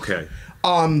them. Okay.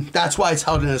 That's why it's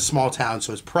held in a small town,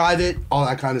 so it's private, all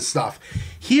that kind of stuff.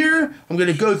 Here, I'm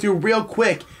going to go through real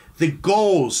quick the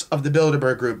goals of the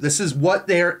Bilderberg Group. This is what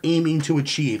they're aiming to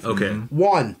achieve. Okay.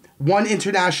 1,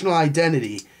 international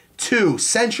identity. 2,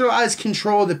 centralized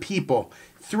control of the people.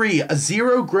 3, a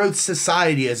zero growth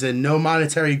society, as in no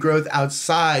monetary growth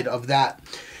outside of that.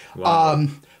 Wow.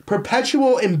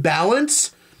 Perpetual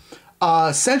imbalance.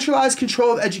 Centralized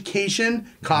control of education,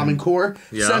 Common Core.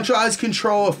 Yeah. Centralized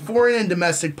control of foreign and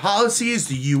domestic policies,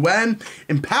 the UN.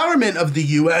 Empowerment of the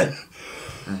UN.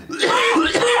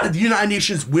 The United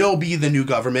Nations will be the new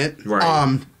government.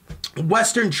 Right.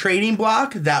 Western trading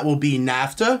bloc, that will be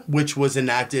NAFTA, which was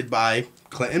enacted by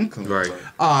Clinton. Right.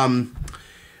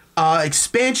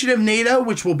 Expansion of NATO,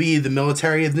 which will be the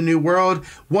military of the new world.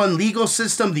 1 legal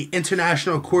system, the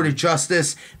International Court of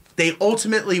Justice. They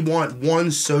ultimately want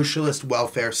 1 socialist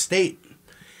welfare state.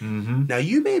 Now,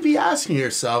 you may be asking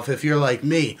yourself, if you're like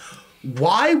me,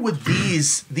 why would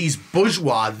these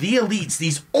bourgeois, the elites,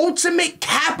 these ultimate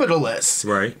capitalists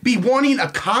be wanting a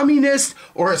communist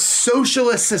or a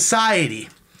socialist society?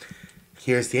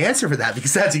 Here's the answer for that,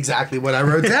 because that's exactly what I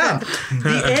wrote down.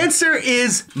 The answer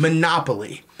is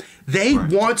monopoly. They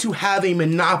want to have a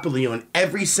monopoly on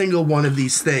every single one of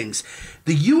these things.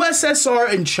 The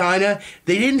USSR and China,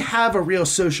 they didn't have a real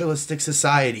socialistic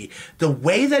society. The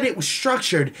way that it was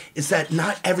structured is that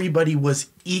not everybody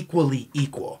was equally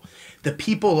equal. The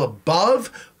people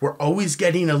above were always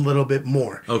getting a little bit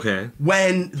more. Okay.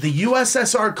 When the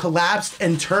USSR collapsed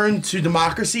and turned to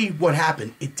democracy, what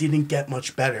happened? It didn't get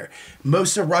much better.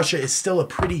 Most of Russia is still a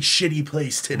pretty shitty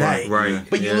place today. Right.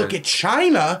 But you look at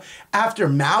China, after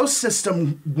Mao's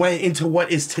system went into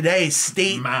what is today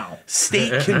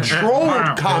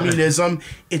state-controlled communism,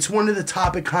 it's one of the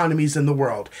top economies in the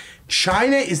world.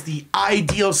 China is the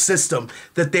ideal system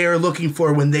that they are looking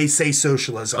for when they say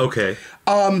socialism. Okay.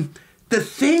 The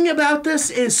thing about this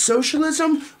is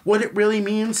socialism, what it really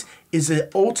means is the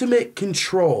ultimate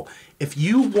control. If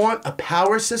you want a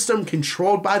power system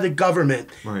controlled by the government,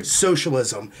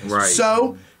 socialism. Right.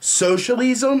 So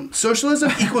socialism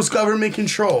equals government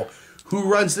control.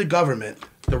 Who runs the government?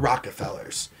 The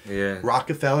Rockefellers. Yeah.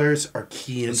 Rockefellers are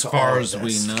key into as far all as of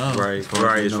this. we know. Right,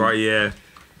 yeah.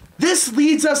 This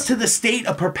leads us to the state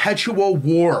of perpetual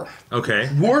war.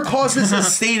 Okay. War causes a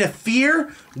state of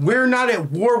fear. We're not at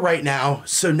war right now,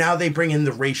 so now they bring in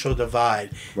the racial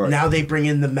divide. Right. Now they bring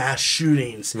in the mass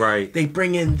shootings. Right. They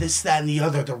bring in this, that, and the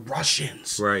other, the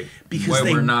Russians. Right. Because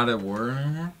we're not at war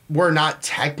anymore? We're not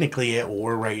technically at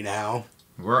war right now.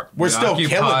 We're still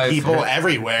killing people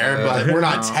everywhere, but we're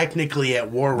not technically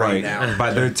at war right now.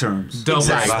 By their terms.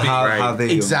 Exactly. How they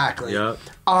exactly. Yep.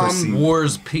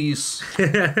 War's peace.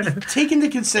 Take into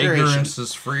consideration. Ignorance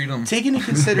is freedom. Take into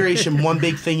consideration one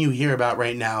big thing you hear about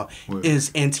right now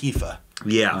is Antifa.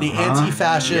 Yeah. The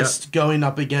anti-fascist going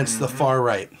up against the far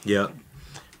right. Yep.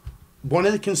 One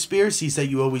of the conspiracies that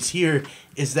you always hear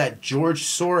is that George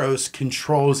Soros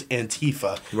controls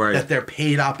Antifa. Right. That they're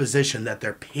paid opposition, that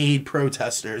they're paid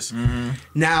protesters.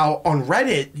 Now, on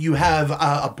Reddit, you have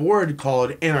a board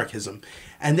called Anarchism.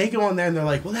 And they go on there and they're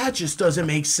like, well, that just doesn't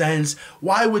make sense.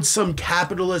 Why would some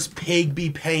capitalist pig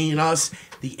be paying us?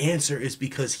 The answer is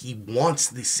because he wants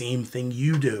the same thing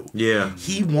you do. Yeah.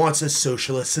 He wants a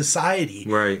socialist society.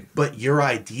 Right. But your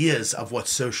ideas of what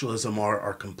socialism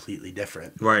are completely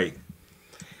different. Right.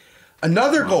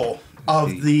 Another goal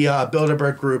of the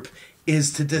Bilderberg Group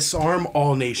is to disarm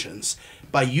all nations.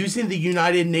 By using the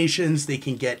United Nations, they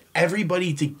can get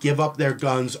everybody to give up their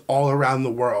guns all around the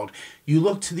world. You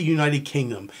look to the United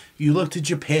Kingdom, you look to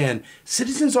Japan,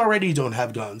 citizens already don't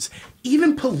have guns.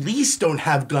 Even police don't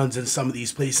have guns in some of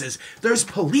these places. There's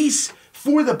police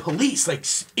for the police, like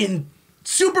in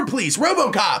Super Police,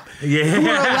 RoboCop, who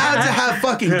are allowed to have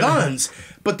fucking guns.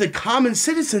 But the common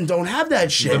citizen don't have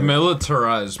that shit. The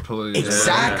militarized police.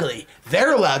 Exactly.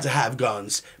 They're allowed to have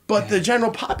guns. But the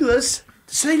general populace,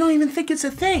 so they don't even think it's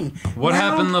a thing. What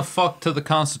happened the fuck to the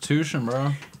Constitution,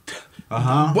 bro?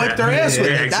 Wipe their ass with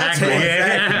it. Exactly.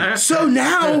 That's what. So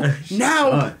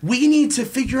now we need to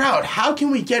figure out how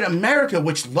can we get America,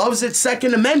 which loves its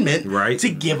Second Amendment, to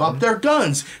give up their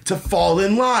guns, to fall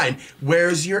in line.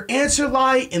 Where's your answer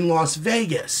lie? In Las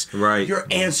Vegas. Right. Your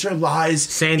answer lies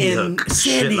Sandy in Hook.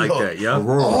 Sandy Shit like Hook. that, yeah.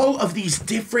 All of these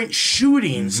different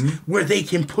shootings where they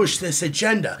can push this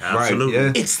agenda. Absolutely.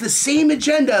 Right, It's the same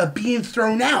agenda being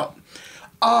thrown out.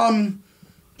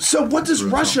 So what does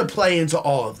Russia play into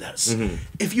all of this?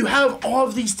 If you have all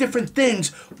of these different things,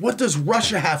 what does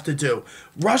Russia have to do?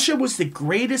 Russia was the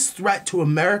greatest threat to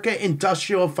American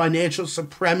industrial and financial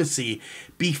supremacy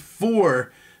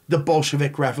before the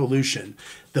Bolshevik Revolution.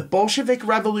 The Bolshevik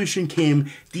Revolution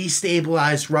came,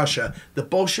 destabilized Russia. The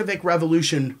Bolshevik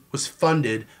Revolution was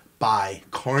funded by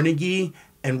Carnegie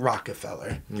and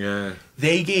Rockefeller. Yeah.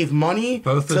 They gave money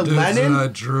Both to the dudes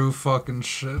Lenin. drew fucking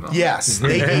shit on. Yes,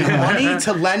 they gave money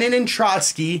to Lenin and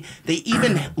Trotsky. They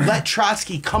even let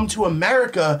Trotsky come to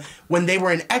America when they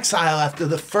were in exile after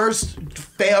the first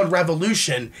failed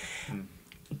revolution.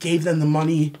 Gave them the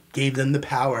money, gave them the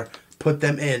power, put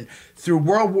them in. Through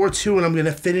World War II, and I'm going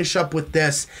to finish up with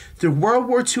this, through World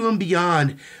War II and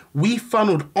beyond, we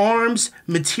funneled arms,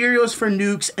 materials for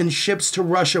nukes, and ships to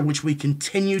Russia, which we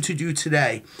continue to do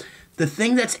today. The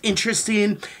thing that's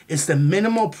interesting is the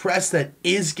minimal press that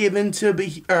is given to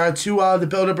the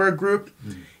Bilderberg group.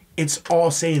 It's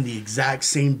all saying the exact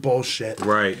same bullshit.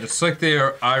 Right. It's like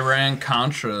the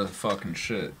Iran-Contra fucking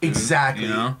shit. Dude. Exactly. You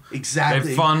know? Exactly.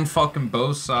 They fund fucking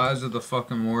both sides of the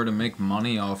fucking war to make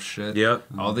money off shit. Yep.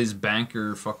 All these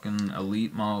banker fucking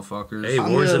elite motherfuckers. Hey,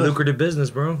 war's a lucrative business,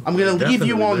 bro. I'm going to leave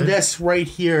you on man. this right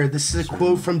here. This is a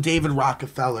quote from David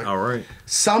Rockefeller. All right.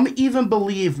 Some even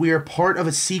believe we are part of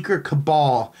a secret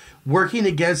cabal working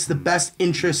against the best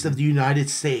interests of the United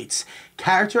States,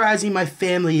 characterizing my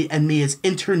family and me as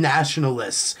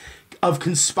internationalists, of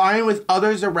conspiring with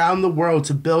others around the world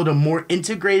to build a more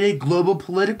integrated global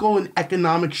political and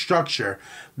economic structure.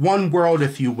 One world,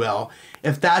 if you will.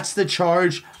 If that's the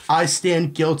charge, I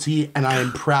stand guilty and I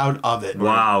am proud of it.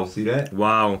 Wow. See that?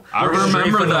 Wow. I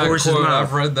remember that quote. Mouth.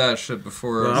 I've read that shit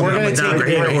before. Well, We're going to take a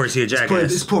break.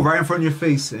 It's put right in front of your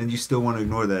face and you still want to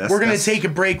ignore that. We're going to take a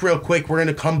break real quick. We're going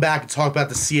to come back and talk about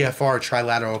the CFR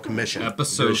Trilateral Commission.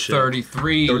 Episode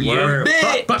 33. Yeah,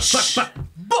 bitch!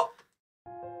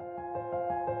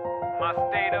 My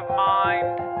state of mind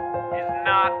is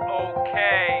not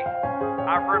okay.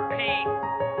 I repeat,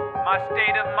 my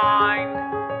state of mind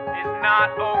is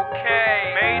not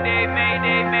okay. Mayday,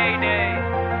 mayday, mayday.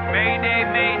 Mayday,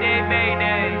 mayday,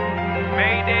 mayday.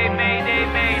 Mayday, mayday,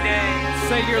 mayday.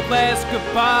 Say your last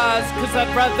goodbyes, cause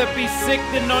I'd rather be sick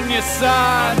than on your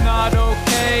side. I'm not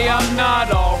okay, I'm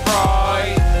not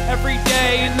alright. Every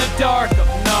day in the dark of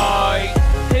night,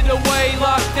 hid away,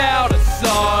 locked out of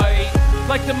sight.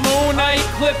 Like the moon, I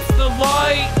eclipse the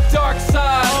light. Dark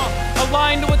side,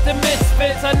 aligned with the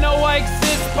misfits. I know I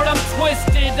exist, but I'm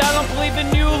twisted. I don't believe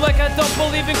in you like I don't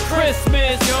believe in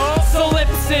Christmas.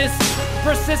 Solipsis,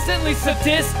 persistently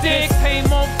sadistic. This pain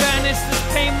won't vanish, this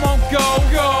pain won't go.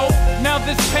 Now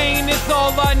this pain is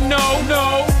all I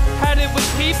know. Had it with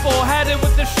people, had it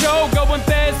with the show. Going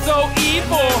bad, so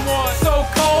evil, so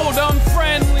cold,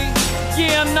 unfriendly.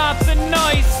 Yeah, I'm not the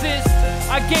nicest.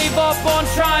 I gave up on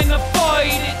trying to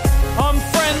fight it. I'm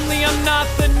friendly, I'm not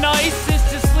the nicest.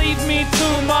 Just leave me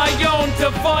to my own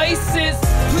devices.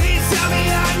 Please tell me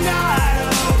I'm not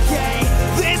okay.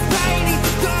 This pain needs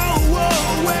to go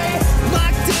away.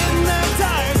 Locked in the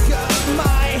dark of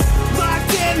my,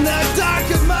 locked in the dark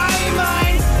of my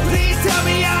mind. Please tell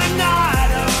me I'm not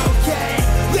okay.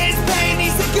 This pain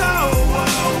needs to go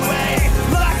away.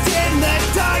 Locked in the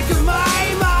dark of my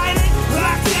mind.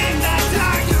 Locked in the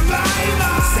dark of my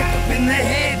mind. Stuck up in the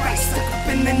head, right? Stuck up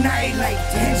in the night, like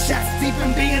 10 shots deep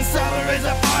and being sober is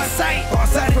a far sight. Far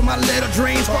side from my little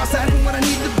dreams, far side from what I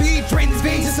need to be. Drain these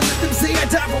veins just to let them see I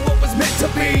died for what was meant to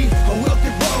be. A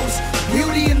wilted rose,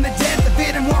 beauty in the death of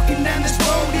it. I'm walking down this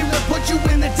road, even to put you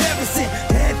in the deficit.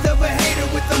 Death of a hater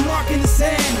with a mark in the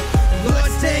sand.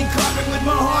 Bloodstained carpet with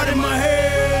my heart in my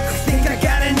head. I think I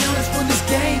got an illness for this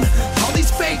game. All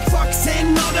these fake fucks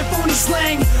and all their phony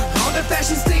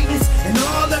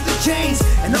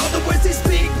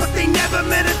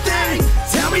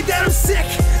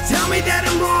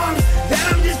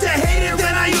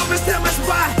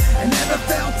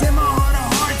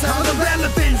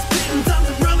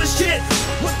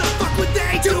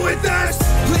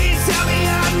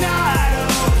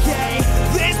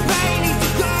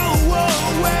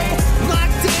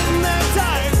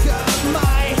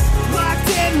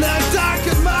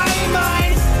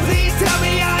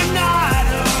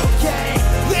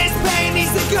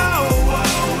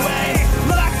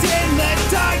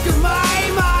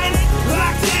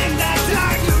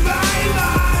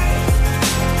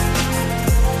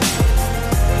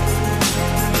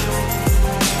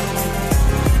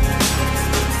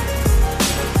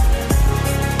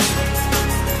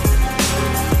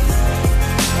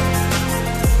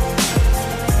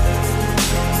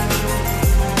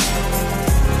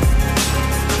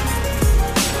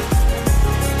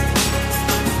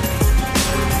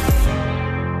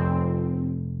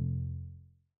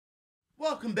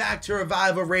Welcome back to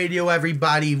Revival Radio,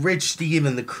 everybody. Rich, Steve,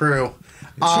 and the crew.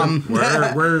 So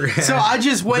I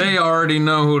just went. They already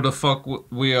know who the fuck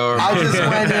we are. I just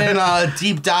went in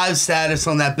deep dive status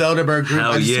on that Bilderberg group.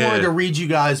 I just wanted to read you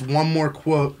guys one more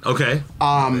quote. Okay.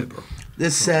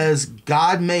 This says,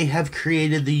 God may have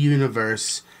created the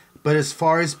universe, but as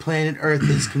far as planet Earth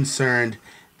is concerned,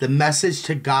 the message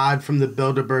to God from the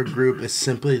Bilderberg group is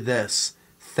simply this: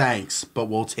 thanks, but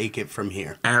we'll take it from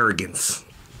here. Arrogance.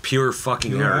 Pure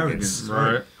fucking arrogance.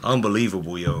 Right.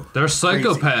 Unbelievable, yo. They're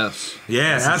psychopaths.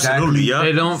 Yeah, absolutely. Yeah.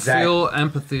 They don't feel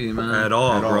empathy, man. At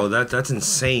all, bro. That's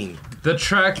insane. The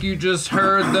track you just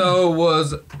heard, though,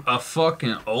 was a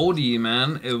fucking oldie,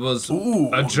 man. It was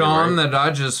a John that I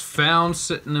just found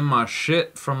sitting in my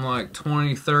shit from like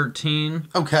 2013.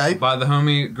 Okay. By the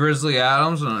homie Grizzly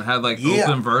Adams, and it had like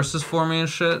open verses for me and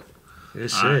shit. Good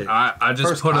shit. I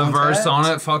just put a verse on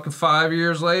it fucking 5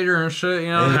 years later and shit, you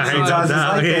know? It's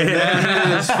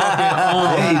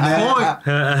fucking on point.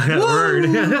 Word.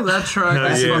 That track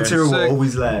That's material will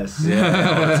always last.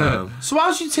 Yeah. So why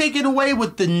don't you take it away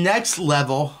with the next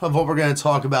level of what we're going to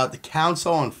talk about, the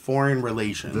Council on Foreign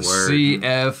Relations. The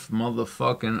CF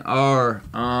motherfucking R.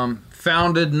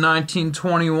 Founded in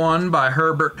 1921 by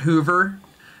Herbert Hoover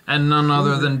and none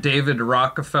other than David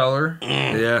Rockefeller.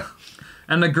 Yeah.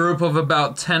 And a group of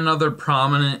about 10 other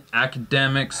prominent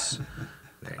academics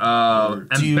and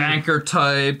banker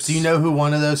types. Do you know who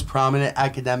one of those prominent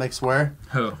academics were?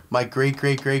 Who? My great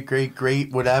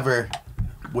whatever,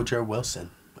 Woodrow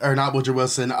Wilson. Or not Woodrow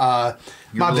Wilson. You're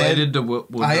related to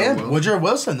Woodrow I am. Wilson? Woodrow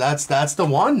Wilson. That's the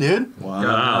one, dude.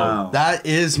 Wow. That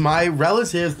is my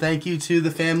relative. Thank you to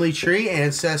the family tree,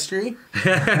 ancestry.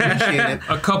 Appreciate it.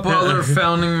 A couple other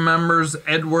founding members: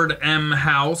 Edward M.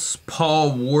 House,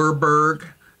 Paul Warburg,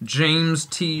 James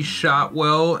T.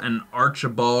 Shotwell, and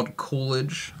Archibald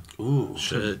Coolidge. Ooh,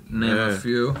 shit. Name a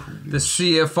few. The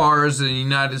CFR is a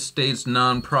United States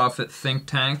nonprofit think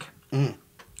tank.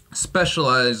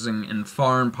 Specializing in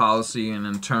foreign policy and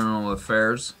internal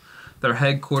affairs. Their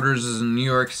headquarters is in New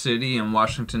York City and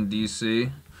Washington,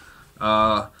 D.C.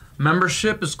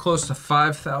 Membership is close to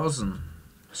 5,000,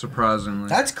 surprisingly.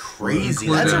 That's crazy.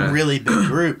 That's a really big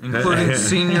group. Including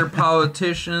senior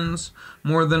politicians,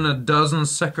 more than a dozen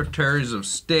secretaries of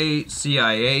state,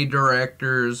 CIA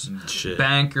directors,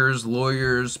 bankers,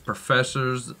 lawyers,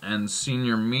 professors, and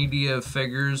senior media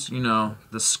figures. You know,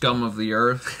 the scum of the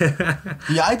earth.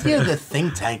 The idea of the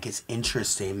think tank is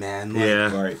interesting, man.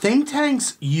 Like, think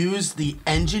tanks use the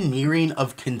engineering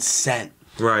of consent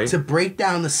to break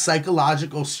down the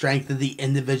psychological strength of the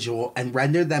individual and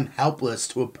render them helpless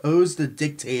to oppose the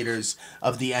dictators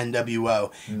of the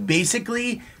NWO.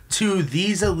 Basically, to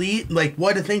these elite, like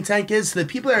what a think tank is, the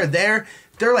people that are there,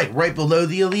 they're like right below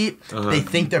the elite. They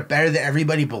think they're better than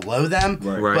everybody below them.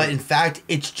 But in fact,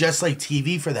 it's just like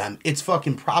TV for them. It's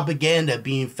fucking propaganda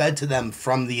being fed to them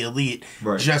from the elite,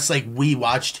 just like we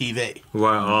watch TV.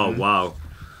 Wow. Oh, wow.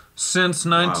 Since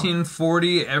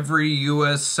 1940, every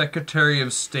U.S. Secretary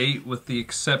of State, with the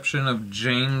exception of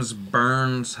James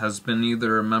Burns, has been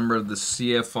either a member of the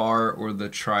CFR or the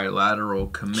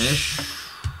Trilateral Commission.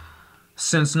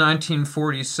 Since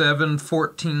 1947,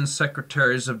 14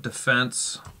 Secretaries of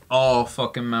Defense, all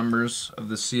fucking members of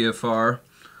the CFR.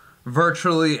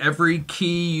 Virtually every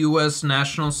key U.S.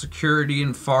 national security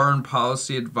and foreign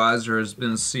policy advisor has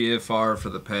been CFR for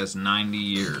the past 90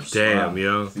 years. Damn,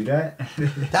 yo. See that?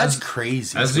 That's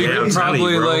crazy. As you can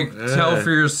probably tell for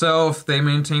yourself, they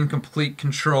maintain complete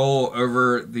control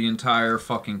over the entire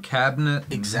fucking cabinet.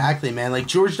 Exactly, man. Like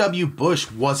George W.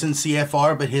 Bush wasn't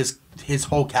CFR, but his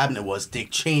whole cabinet was. Dick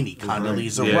Cheney,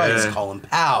 Condoleezza Rice, Colin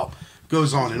Powell.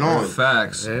 Goes on and on.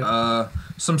 Facts.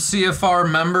 Some CFR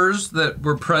members that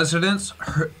were presidents: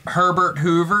 Herbert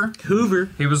Hoover.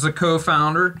 He was the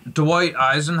co-founder. Dwight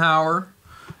Eisenhower.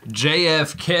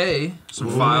 JFK.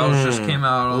 Some files just came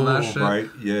out on that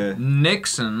shit.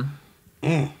 Nixon.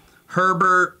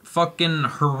 Herbert fucking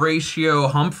Horatio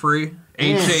Humphrey.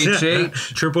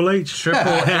 HHH. Triple H.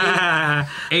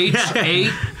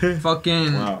 H8.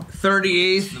 Fucking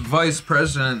 38th vice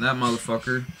president, that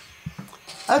motherfucker.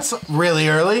 That's really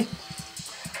early.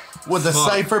 With the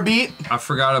cipher beat. I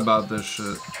forgot about this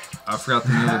shit. I forgot the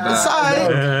name of that. It's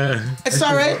alright. It's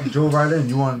alright. Joe right in.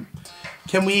 You want?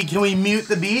 Can we mute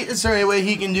the beat? Is there any way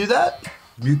he can do that?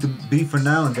 Mute the beat for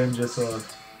now and then just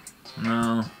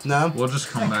No. We'll just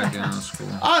come back in. That's cool.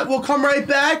 Alright, we'll come right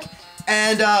back.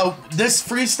 And this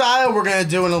freestyle we're gonna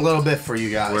do in a little bit for you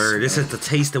guys. This is the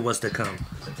taste of what's to come.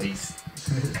 The taste.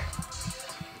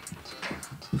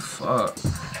 Fuck.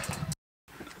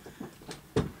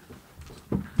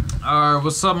 All right,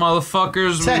 what's up,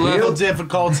 motherfuckers? Technical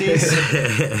difficulties.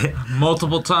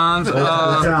 Multiple times.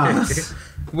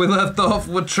 We left off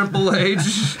with Triple H.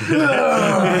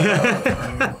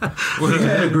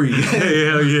 Agree.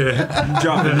 Hell yeah.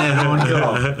 Dropping that on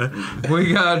y'all.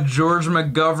 We got George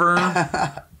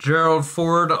McGovern, Gerald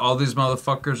Ford. All these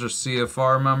motherfuckers are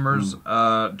CFR members.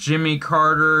 Jimmy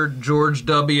Carter, George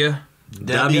W.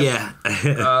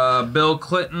 Bill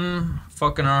Clinton.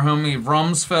 Fucking our homie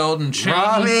Rumsfeld and Cheney.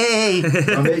 Rummy!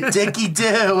 Dickie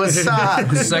Doo, what's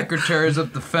up? Secretaries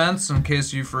of Defense, in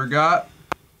case you forgot.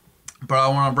 But I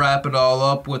want to wrap it all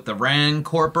up with the Rand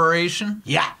Corporation.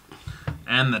 Yeah.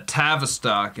 And the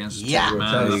Tavistock Institute, Yeah.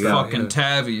 man. The fucking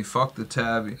Tavi. Fuck the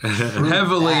Tavi.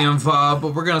 Heavily involved,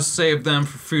 but we're going to save them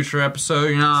for future episode.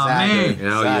 You know what I mean?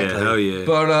 Hell yeah.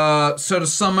 But, so to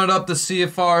sum it up, the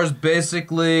CFR is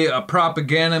basically a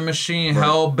propaganda machine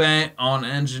hell-bent on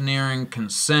engineering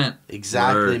consent.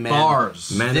 Exactly, man.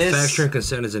 Bars. Manufacturing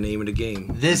consent is the name of the game.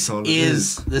 This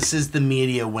is the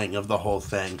media wing of the whole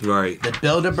thing. Right. The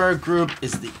Bilderberg Group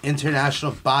is the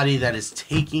international body that is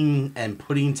taking and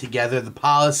putting together the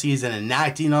policies and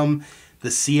enacting them. The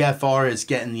CFR is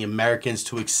getting the Americans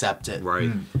to accept it.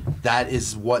 Right. That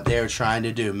is what they're trying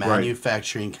to do,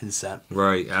 manufacturing consent.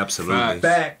 Right, absolutely.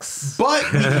 Facts. But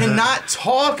we cannot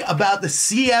talk about the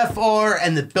CFR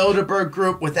and the Bilderberg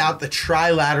Group without the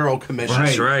Trilateral Commission.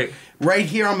 That's right. Right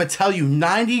here, I'm going to tell you,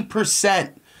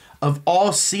 90% of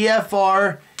all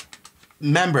CFR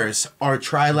members are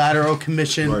Trilateral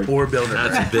Commission or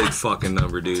Bilderberg. That's a big fucking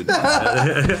number, dude.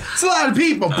 It's a lot of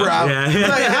people, bro. Like,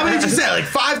 how many did you say? Like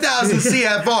 5,000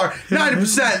 CFR,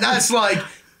 90%. That's like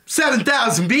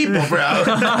 7,000 people, bro.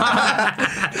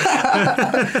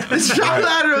 It's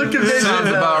Trilateral Commission. Sounds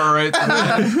about right.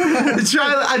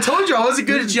 I told you I wasn't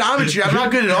good at geometry. I'm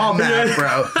not good at all math,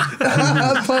 bro.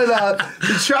 But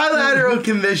the Trilateral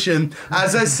Commission,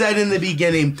 as I said in the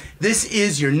beginning, this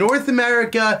is your North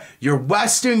America, your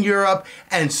Western Europe,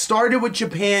 and started with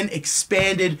Japan,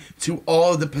 expanded to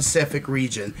all the Pacific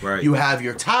region. Right. You have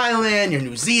your Thailand, your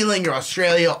New Zealand, your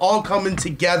Australia, all coming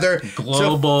together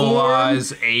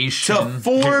Globalization. to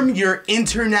form your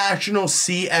international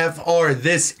CFR.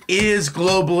 This is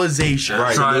globalization.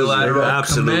 Right. Trilateral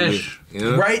Absolutely.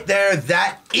 Commission. Right there,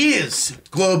 that is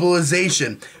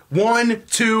globalization. 1,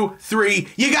 2, 3.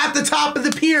 You got the top of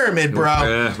the pyramid,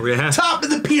 bro. Yeah. Top of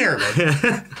the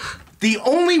pyramid. The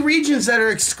only regions that are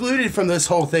excluded from this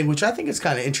whole thing, which I think is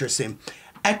kind of interesting,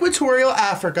 Equatorial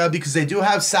Africa, because they do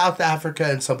have South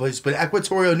Africa in some places, but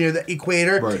Equatorial near the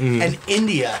equator, and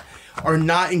India are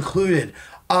not included.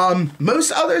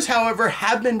 Most others, however,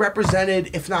 have been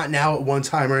represented, if not now, at one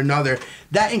time or another.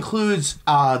 That includes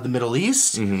the Middle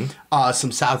East,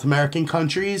 some South American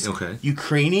countries,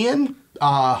 Ukrainian,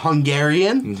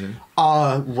 Hungarian,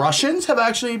 Russians have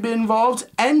actually been involved,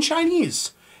 and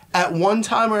Chinese. At one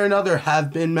time or another,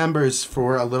 have been members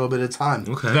for a little bit of time.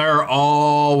 They're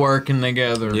all working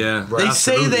together. Yeah. They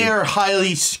say they are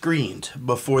highly screened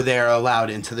before they are allowed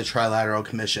into the Trilateral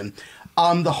Commission.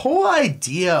 The whole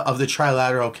idea of the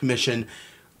Trilateral Commission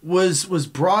was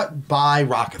brought by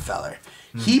Rockefeller.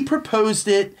 He proposed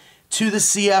it to the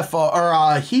CFR,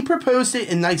 or he proposed it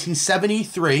in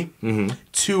 1973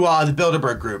 to the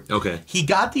Bilderberg Group. He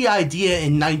got the idea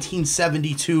in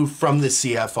 1972 from the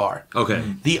CFR.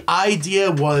 The idea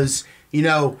was, you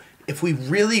know, if we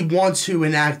really want to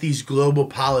enact these global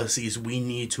policies, we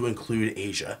need to include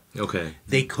Asia.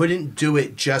 They couldn't do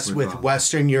it just with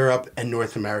Western Europe and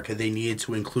North America. They needed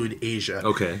to include Asia.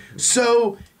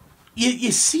 So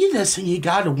you see this and you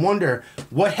got to wonder,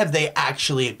 what have they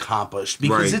actually accomplished?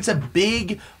 Because it's a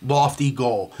big, lofty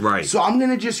goal. So I'm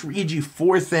going to just read you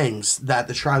 4 things that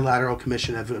the Trilateral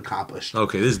Commission have accomplished.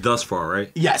 This is thus far,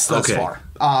 right? Yes, thus far.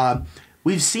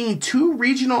 We've seen 2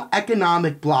 regional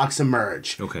economic blocs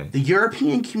emerge. The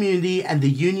European Community and the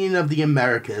Union of the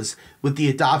Americas, with the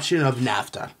adoption of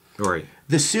NAFTA.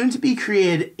 The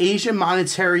soon-to-be-created Asian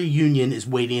Monetary Union is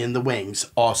waiting in the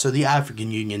wings. Also, the African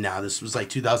Union now. This was like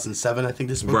 2007, I think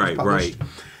this book was published.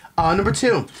 Number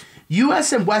 2,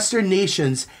 U.S. and Western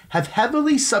nations have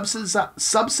heavily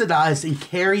subsidized and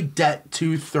carried debt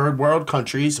to third world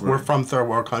countries or from third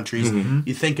world countries.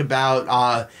 You think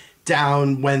about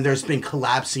down when there's been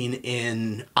collapsing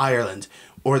in Ireland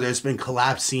or there's been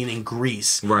collapsing in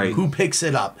Greece. Who picks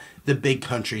it up? The big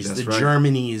countries, the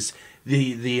Germanys,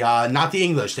 the not the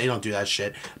English, they don't do that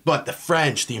shit, but the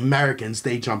French, the Americans,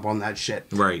 they jump on that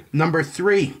shit. Number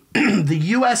 3, the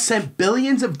U.S. sent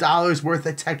billions of dollars worth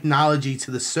of technology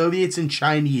to the Soviets and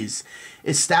Chinese,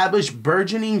 established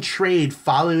burgeoning trade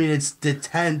following its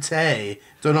detente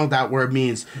Don't know what that word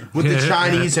means. With the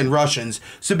Chinese and Russians.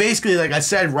 So basically, like I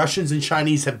said, Russians and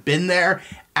Chinese have been there.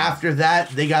 After that,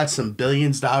 they got some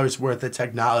billions of dollars worth of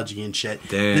technology and shit.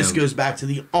 Damn. This goes back to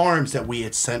the arms that we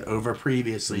had sent over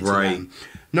previously to them.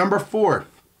 Number 4,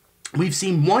 we've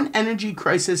seen one energy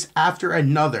crisis after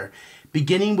another,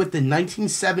 beginning with the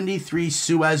 1973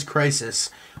 Suez Crisis.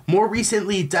 More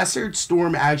recently, Desert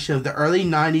Storm action of the early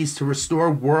 90s to restore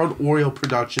world oil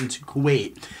production to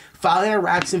Kuwait, following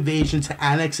Iraq's invasion to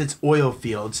annex its oil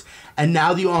fields, and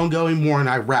now the ongoing war in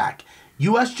Iraq.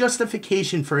 U.S.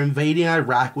 justification for invading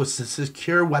Iraq was to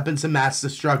secure weapons of mass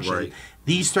destruction.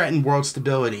 These threatened world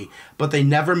stability, but they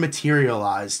never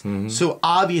materialized. So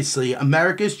obviously,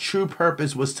 America's true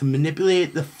purpose was to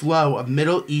manipulate the flow of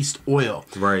Middle East oil,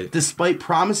 despite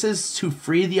promises to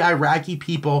free the Iraqi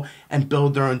people and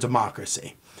build their own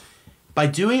democracy. By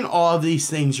doing all of these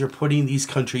things, you're putting these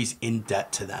countries in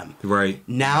debt to them.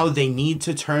 Now they need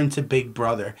to turn to Big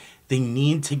Brother. They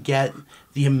need to get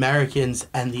the Americans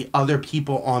and the other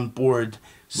people on board.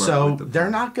 So they're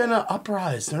not going to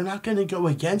uprise. They're not going to go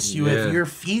against you if you're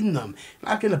feeding them.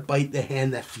 They're not going to bite the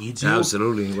hand that feeds you.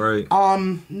 Absolutely, right.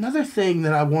 Another thing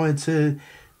that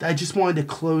I just wanted to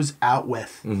close out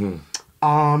with.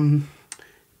 When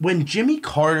Jimmy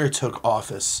Carter took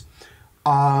office,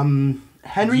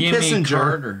 Henry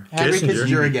Kissinger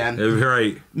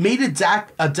again, made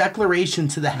a declaration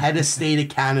to the head of state of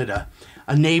Canada,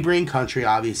 a neighboring country,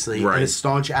 obviously, and a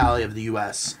staunch ally of the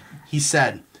U.S. He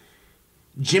said,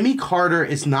 Jimmy Carter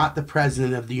is not the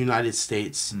president of the United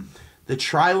States. The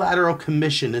Trilateral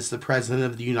Commission is the president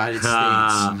of the United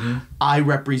States. I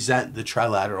represent the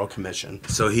Trilateral Commission.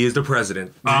 So he is the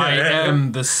president. I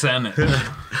am the Senate.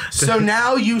 So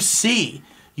now you see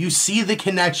the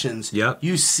connections.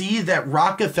 You see that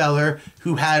Rockefeller,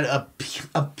 who had a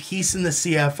piece in the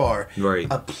CFR,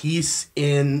 a piece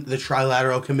in the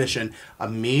Trilateral Commission, a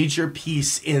major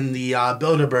piece in the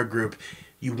Bilderberg Group.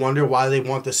 You wonder why they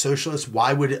want the socialists.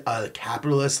 Why would a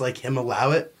capitalist like him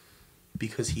allow it?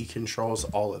 Because he controls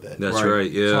all of it. That's right.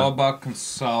 Yeah. It's all about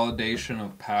consolidation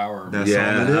of power. That's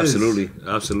all it is. Absolutely.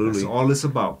 Absolutely. That's all it's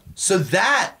about. So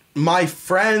that, my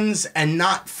friends and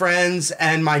not friends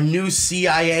and my new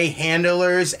CIA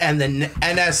handlers and the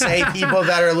NSA people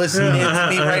that are listening in to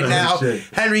me right now,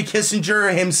 Henry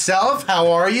Kissinger himself, how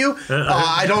are you?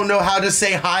 I don't know how to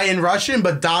say hi in Russian,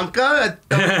 but Danka, I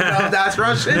don't know if that's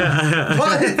Russian.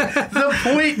 But the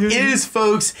point is,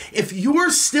 folks, if you are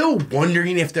still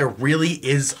wondering if there really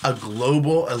is a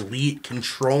global elite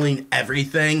controlling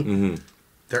everything,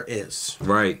 there is.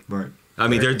 Right. I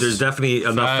mean, there's definitely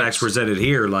enough facts presented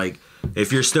here. Like,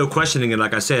 if you're still questioning it,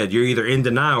 like I said, you're either in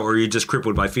denial or you're just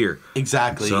crippled by fear.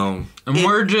 Exactly. So, and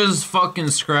we're just fucking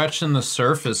scratching the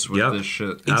surface with this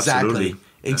shit. Exactly.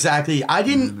 Exactly. I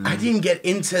didn't get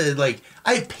into, like,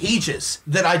 I had pages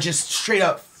that I just straight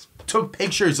up took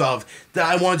pictures of that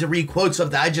I wanted to read quotes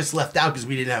of that I just left out because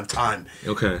we didn't have time.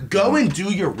 Okay. Go and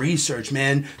do your research,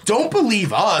 man. Don't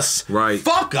believe us.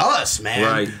 Fuck us,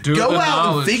 man. Go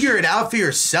out and figure it out for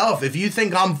yourself. If you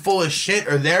think I'm full of shit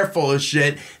or they're full of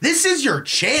shit, this is your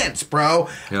chance, bro.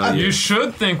 You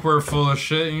should think we're full of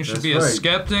shit. And you should be a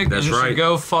skeptic. And you should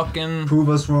go fucking prove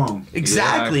us wrong.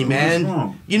 Exactly, man. Prove us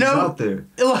wrong. You know, out there.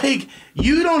 Like,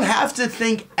 you don't have to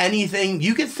think anything.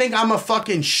 You could think I'm a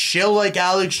fucking shill like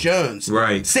Alex Jones.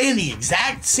 Saying the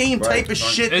exact same type of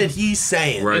shit that he's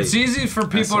saying. It's easy for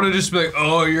people to just be like,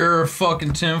 oh, you're a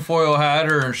fucking tinfoil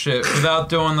hatter and shit without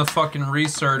doing the fucking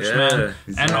research, man.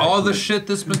 And all the shit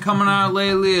that's been coming out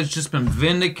lately has just been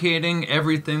vindicating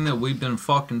everything that we've been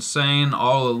fucking saying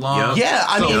all along.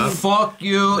 I mean, fuck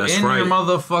you your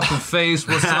motherfucking face.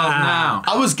 What's up now?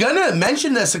 I was gonna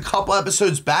mention this a couple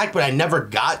episodes back, but I never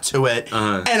got to it.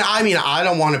 And I mean, I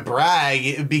don't want to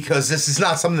brag because this is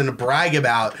not something to brag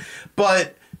about,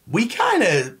 but we kind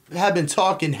of have been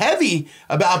talking heavy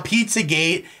about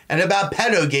Pizzagate and about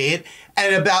Pedogate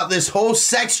and about this whole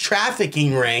sex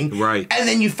trafficking ring. And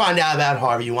then you find out about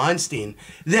Harvey Weinstein.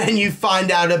 Then you find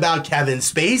out about Kevin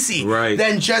Spacey.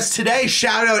 Then just today,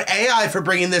 shout out AI for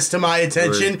bringing this to my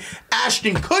attention.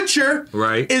 Ashton Kutcher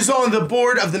is on the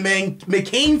board of the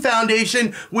McCain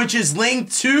Foundation, which is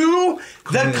linked to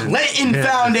the Clinton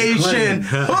Foundation.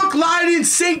 Hook, line, and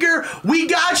sinker. We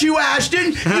got you, Ashton.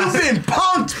 You've been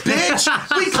punked, bitch.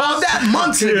 We called that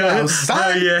months ago,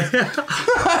 son.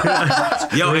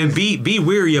 Yo, and be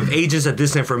weary of agents of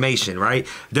disinformation, right?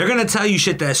 They're gonna tell you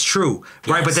shit that's true,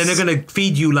 right? But then they're gonna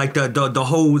feed you like the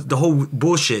whole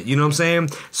bullshit. You know what I'm saying?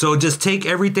 So just take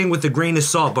everything with a grain of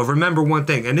salt. But remember one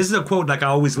thing, and this is a quote like I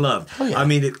always loved. I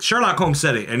mean, Sherlock Holmes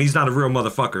said it, and he's not a real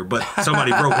motherfucker, but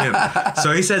somebody wrote him.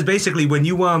 So he says basically when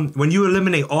you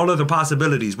eliminate all of the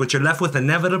possibilities, what you're left with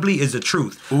inevitably is the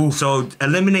truth. So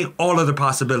eliminate all of the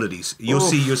possibilities. You'll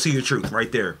see your truth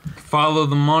right there. Follow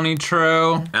the money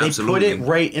trail. Absolutely. They put it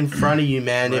right in front of you,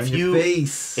 man. Right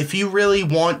If you really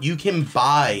want, you can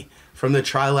buy from the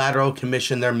Trilateral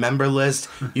Commission their member list.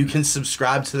 You can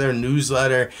subscribe to their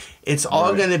newsletter. It's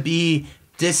all going to be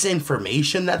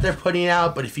disinformation that they're putting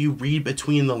out, but if you read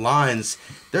between the lines,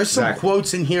 there's some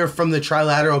quotes in here from the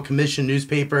Trilateral Commission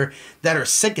newspaper that are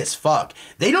sick as fuck.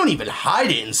 They don't even hide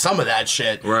it in some of that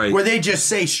shit. Where they just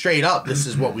say straight up, this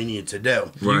is what we need to do.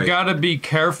 You gotta be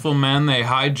careful, man. They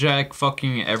hijack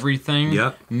fucking everything.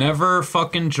 Never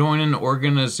fucking join an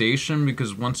organization,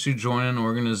 because once you join an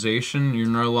organization, you're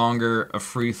no longer a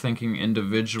free-thinking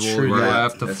individual. You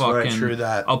have to fucking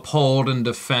uphold and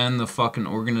defend the fucking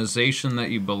organization that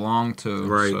you belong to.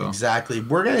 So. Exactly.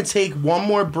 We're gonna take one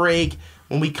more break.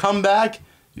 When we come back,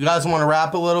 you guys want to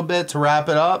rap a little bit to wrap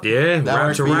it up? Yeah, that rap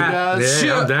works to for rap. You guys?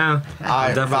 Yeah, I'm down. All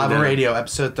right, Revival Radio,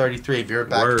 episode 33. Be right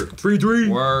back. Word. 3-3.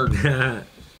 Word.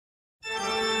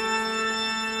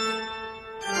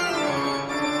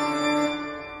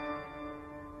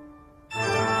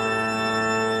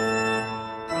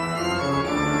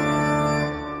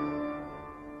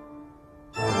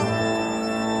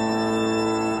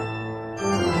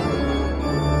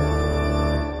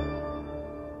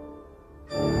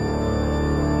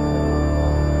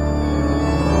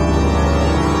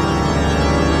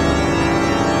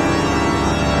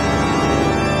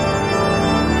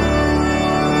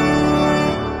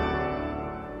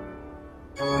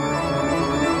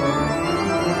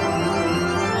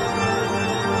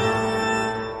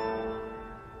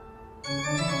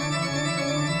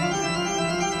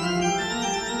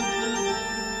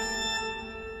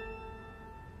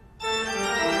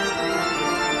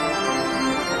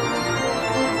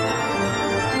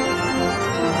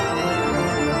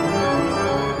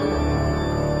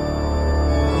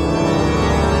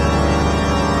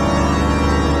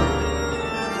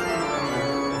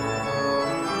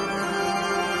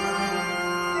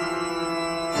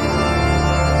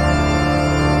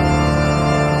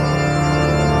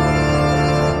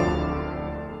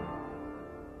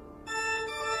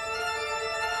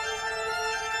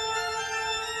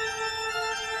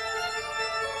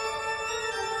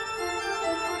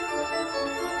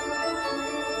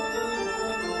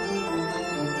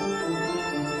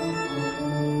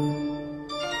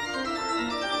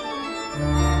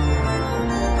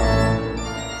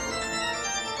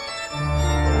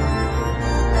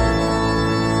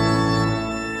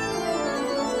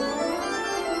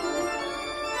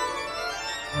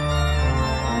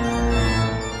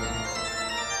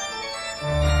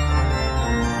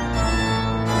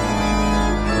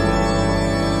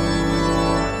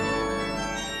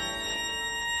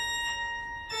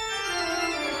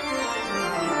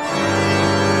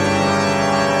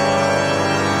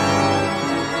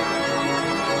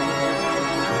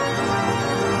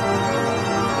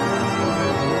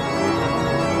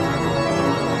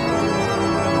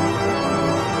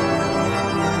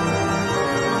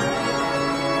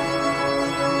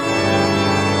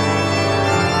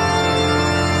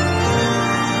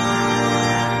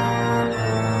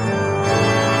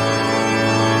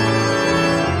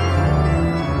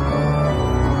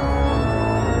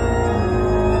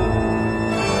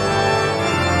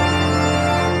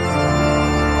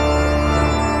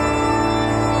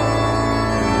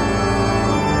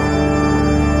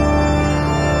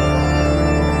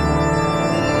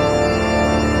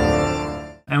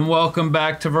 Welcome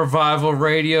back to Revival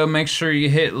Radio. Make sure you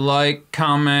hit like,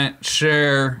 comment,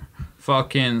 share,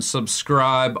 fucking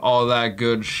subscribe, all that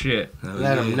good shit.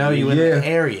 Let them know you in the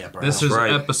area, bro. This is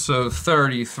episode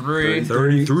 33.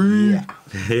 33.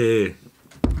 Yeah.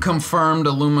 Confirmed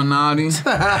Illuminati.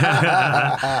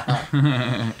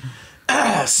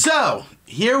 So,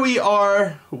 here we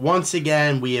are. Once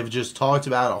again, we have just talked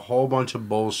about a whole bunch of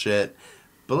bullshit.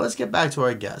 But let's get back to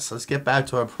our guests. Let's get back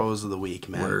to our pros of the week,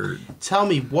 man. Word. Tell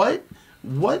me, what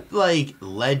like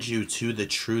led you to the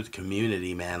truth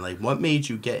community, man? Like, what made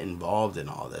you get involved in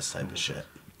all this type of shit?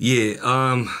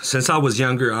 Yeah, since I was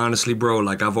younger, honestly, bro,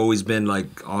 like I've always been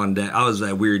like on that. I was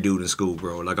that weird dude in school,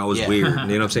 bro. Like I was weird. You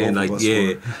know what I'm saying? Like,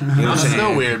 you know what I'm saying?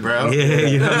 Still weird, bro. Yeah,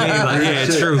 you know what I mean? Like, yeah,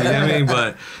 it's true. You know what I mean?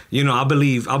 But you know, I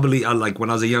believe. I like when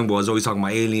I was a young boy, I was always talking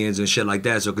about aliens and shit like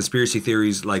that. So conspiracy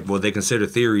theories, like what they consider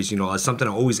theories, you know, is something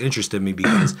that always interested me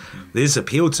because this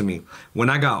appealed to me. When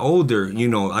I got older, you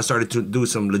know, I started to do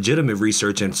some legitimate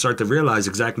research and start to realize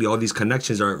exactly all these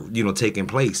connections are, you know, taking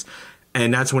place.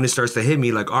 And that's when it starts to hit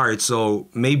me like, all right, so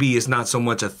maybe it's not so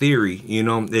much a theory, you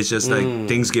know? It's just like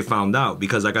things get found out.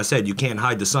 Because like I said, you can't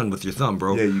hide the sun with your thumb,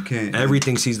 bro. Yeah, you can't.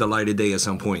 Everything sees the light of day at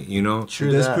some point, you know?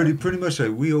 True. That's pretty much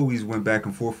like we always went back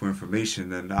and forth for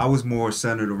information. And I was more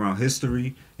centered around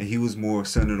history, and he was more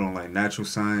centered on like natural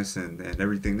science and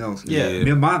everything else. Yeah. I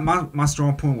mean, my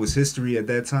strong point was history at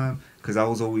that time, because I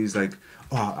was always like,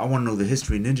 oh, I want to know the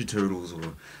history of Ninja Turtles or,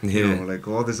 you know, like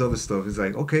all this other stuff. It's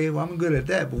like, okay, well, I'm good at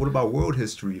that, but what about world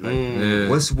history? Like,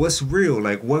 what's real?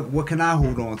 Like, what can I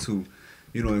hold on to,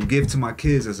 you know, and give to my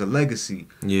kids as a legacy?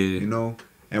 Yeah. You know?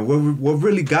 And what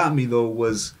really got me, though,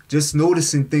 was just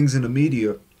noticing things in the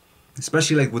media,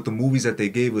 especially like with the movies that they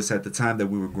gave us at the time that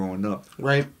we were growing up.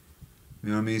 Right. You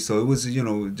know what I mean? So it was, you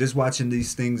know, just watching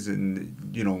these things and,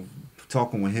 you know,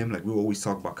 talking with him, like we always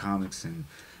talk about comics and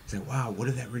like, wow, what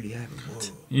did that really happen? Whoa.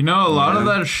 You know, a lot of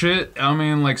that shit, I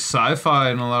mean, like sci-fi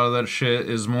and a lot of that shit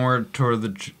is more toward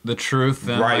the truth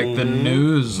than like the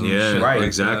news and shit. Right, like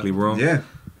exactly, that. bro. Yeah.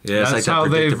 Yeah, that's it's like how that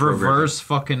they've predictive programming. reversed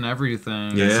fucking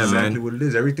everything. Yeah, That's exactly man. what it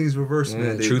is. Everything's reversed,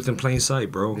 man. Truth in plain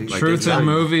sight, bro. Like Truth in exactly.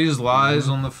 movies, lies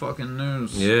on the fucking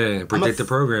news. Yeah, predictive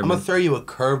programming. I'm gonna throw you a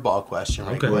curveball question,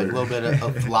 right? Okay. Quick. A little bit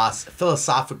of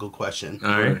philosophical question.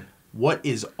 All right. What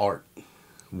is art?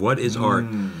 What is art?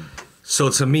 So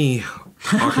to me,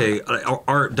 okay,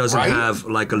 art doesn't have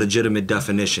like a legitimate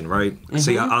definition, right?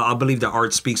 See, I believe that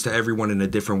art speaks to everyone in a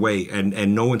different way,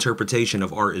 and no interpretation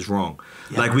of art is wrong.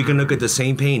 Like we can look at the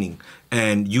same painting,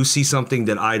 and you see something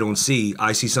that I don't see,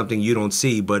 I see something you don't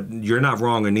see, but you're not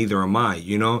wrong, and neither am I,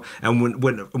 you know? And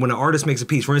when an artist makes a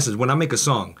piece, for instance, when I make a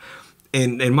song,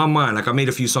 in my mind, like I made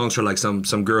a few songs for like some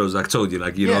girls, like I told you,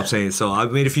 like, you know what I'm saying? So I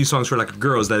made a few songs for like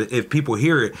girls that if people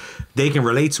hear it, they can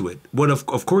relate to it. Well,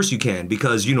 of course you can,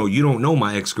 because, you know, you don't know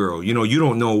my ex-girl. You know, you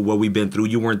don't know what we've been through.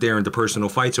 You weren't there in the personal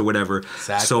fights or whatever.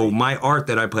 Exactly. So my art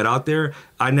that I put out there,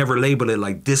 I never label it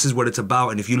like this is what it's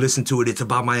about, and if you listen to it, it's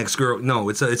about my ex-girl. No,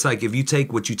 it's like if you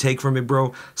take what you take from it,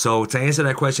 bro. So to answer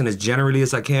that question as generally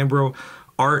as I can, bro,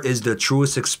 art is the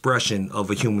truest expression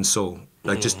of a human soul.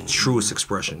 Like just the truest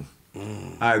expression.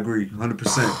 I agree,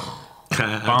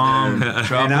 100%. Bomb.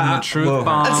 Dropping the truth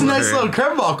bomb. That's a nice little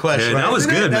curveball question. Yeah, that was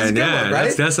good, man. That's one,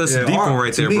 right? That's a deep one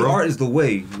right there, to me, bro. art is the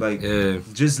way. Like,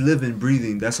 just living,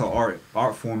 breathing, that's an art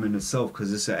form in itself,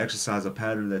 because it's an exercise, a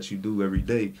pattern that you do every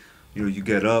day. You know, you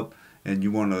get up, and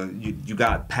you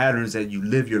got patterns that you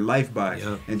live your life by.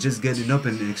 And just getting up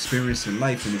and experiencing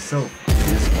life in itself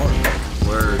is art.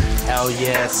 Word. Hell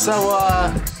yeah. So,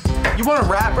 you want to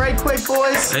rap right quick,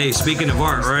 boys? Hey, speaking of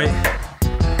art, right?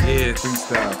 Yeah.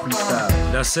 Freestyle.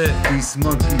 That's it. Grease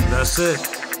monkeys. That's it.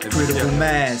 Critical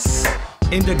mass.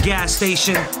 In the gas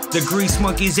station, the grease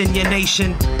monkeys in your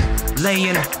nation,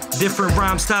 laying different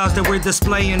rhyme styles that we're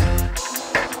displaying.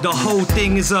 The whole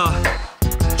thing is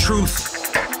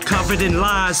truth covered in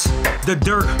lies. The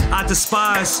dirt I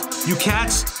despise. You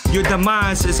cats, your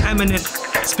demise is imminent.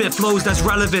 Spit flows that's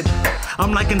relevant.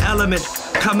 I'm like an element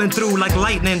coming through like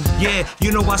lightning. Yeah,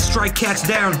 you know I strike cats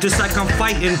down just like I'm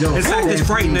fighting. In fact, it's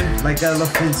frightening. Like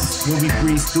elephants when we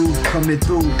breeze through, coming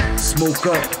through, smoke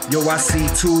up. Yo, I see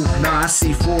 2, nah, I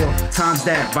see 4. Times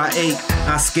that by 8.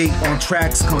 I skate on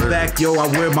tracks, come back. Yo, I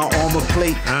wear my armor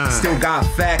plate. Still got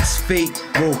facts, fate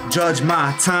will judge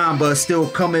my time, but still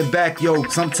coming back. Yo,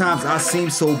 sometimes I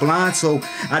seem so blind, so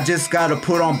I just gotta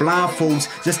put on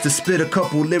blindfolds just to spit a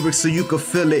couple lyrics so you can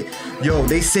feel it. Yo,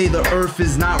 they say the earth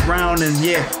is not round, and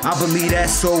yeah, I believe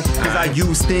that's so, cause I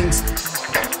use things,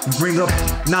 bring up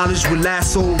knowledge with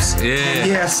lassos.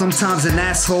 Yeah, sometimes an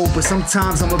asshole, but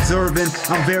sometimes I'm observant.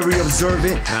 I'm very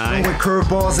observant. Throwing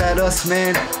curveballs at us,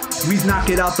 man. We knock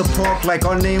it out the park like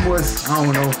our name was, I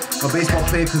don't know, a baseball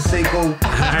player, Conseco.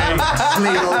 I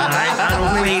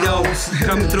don't play those.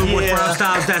 Come through with rhyme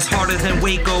styles that's harder than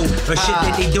Waco. Or shit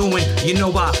that they doing. You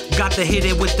know I got to hit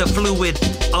it with the fluid.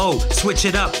 Oh, switch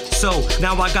it up. So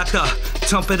now I got to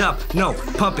pump it up. No,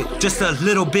 pump it just a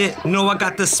little bit. No, I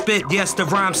got the spit. Yes, the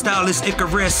rhyme style is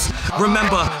Icarus.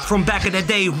 Remember from back in the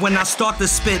day when I start to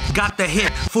spit, got the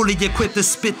hit, fully equipped to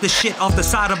spit the shit off the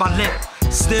side of my lip.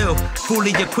 Still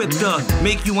fully equipped to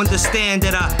make you understand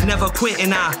that I never quit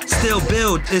and I still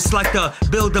build. It's like the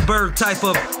Bilderberg type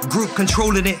of group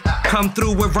controlling it. Come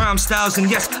through with rhyme styles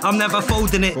and yes, I'm never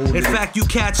folding it. In fact, you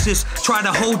cats just try to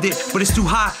hold it, but it's too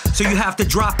hot, so you have to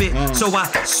drop it. So I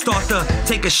start to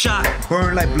take a shot.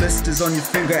 Burn like blisters on your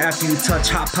finger after you touch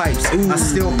hot pipes. I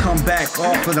still come back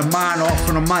off of the mind, off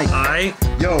of the mic. Alright.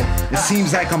 Yo, it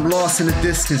seems like I'm lost in the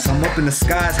distance. I'm up in the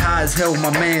skies high as hell with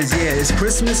my mans. Yeah, it's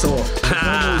Christmas or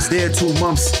almost there 2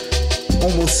 months.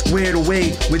 Almost squared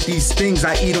away with these things.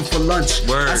 I eat them for lunch.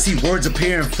 I see words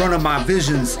appear in front of my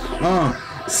visions.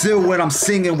 Still, what I'm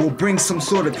singing will bring some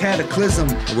sort of cataclysm.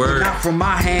 Word. Not from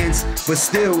my hands, but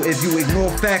still, if you ignore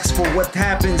facts for what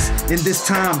happens in this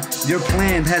time, your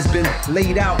plan has been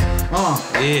laid out.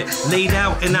 Yeah, laid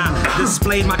out, and I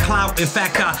displayed my clout. In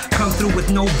fact, I come through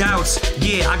with no doubts.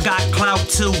 Yeah, I got clout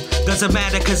too. Doesn't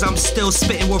matter, cause I'm still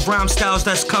spitting with rhyme styles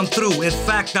that's come through. In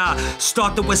fact, I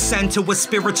start to ascend to a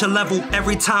spiritual level.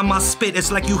 Every time I spit,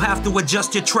 it's like you have to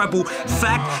adjust your treble.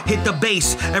 Fact, hit the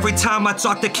bass. Every time I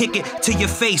start to kick it to your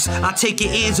face, I take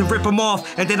your ears and rip them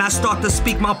off, and then I start to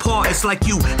speak my part. It's like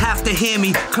you have to hear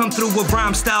me come through with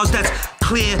rhyme styles that's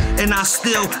clear, and I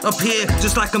still appear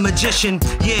just like a magician.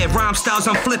 Yeah, rhyme styles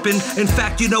I'm flipping. In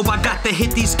fact, you know I got to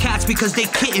hit these cats because they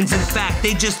kittens. In fact,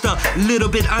 they just a little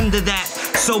bit under that.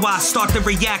 So I start to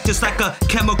react just like a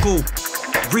chemical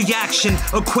reaction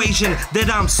equation that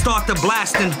I'm start to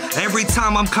blasting. Every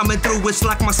time I'm coming through, it's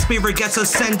like my spirit gets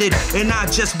ascended, and I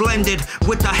just blended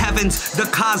with the heavens, the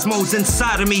cosmos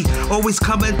inside of me. Always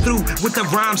coming through with the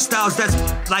rhyme styles that's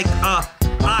like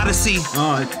Odyssey.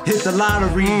 Hit the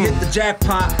lottery, hit the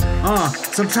jackpot.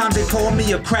 Sometimes they call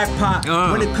me a crackpot.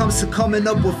 When it comes to coming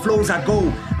up with flows, I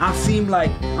seem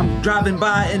like I'm driving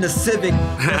by in a Civic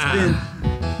that's been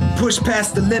pushed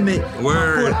past the limit.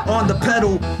 Word. Foot on the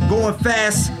pedal, going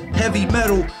fast, heavy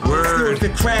metal. Word. Still, if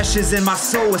it crashes and my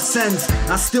soul ascends,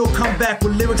 I still come back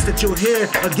with lyrics that you'll hear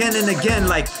again and again.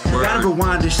 Like, gotta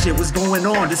rewind this shit. What's going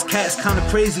on? This cat's kind of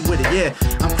crazy with it. Yeah,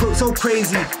 I'm so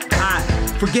crazy. I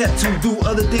forget to do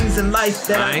other things in life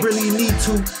that I really need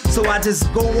to. So I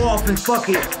just go off and fuck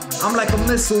it. I'm like a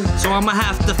missile. So I'ma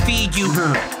have to feed you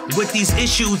with these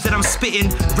issues that I'm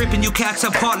spitting, ripping you cats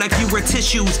apart like you were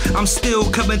tissues. I'm still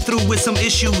coming through with some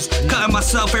issues, cutting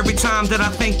myself every time that I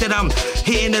think that I'm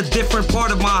hitting a different part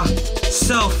of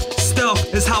myself.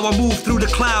 Stealth is how I move through the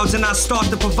clouds, and I start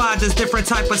to provide this different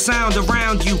type of sound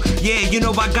around you. Yeah, you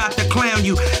know I got to clown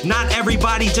you. Not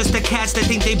everybody, just the cats that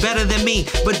think they better than me,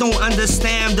 but don't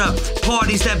understand the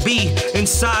parties that be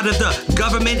inside of the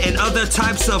government and other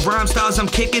types of rhyme styles I'm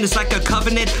kicking. It's like a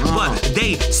covenant, but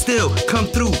they still come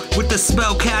through with the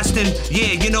spell casting.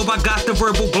 Yeah, you know I got the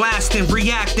verbal blasting,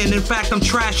 reacting. In fact, I'm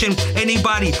trashing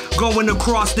anybody going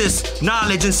across this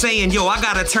knowledge and saying, yo, I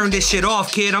gotta turn this shit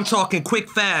off, kid. I'm talking quick,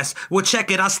 fast. Well, check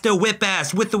it, I still whip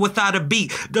ass with or without a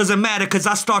beat. Doesn't matter, cause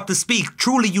I start to speak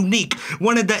truly unique.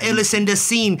 One of the illest in the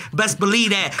scene, best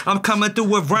believe that. I'm coming through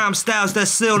with rhyme styles that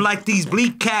still like these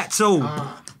bleak cats.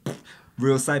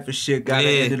 Real cypher shit, gotta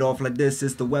end it off like this.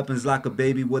 It's the weapons like a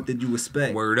baby, what did you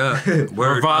expect? Word up.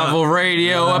 Revival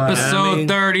Radio, episode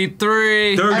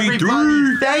 33.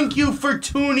 Everybody, thank you for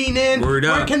tuning in. Word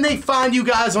Where up. can they find you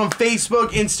guys on Facebook,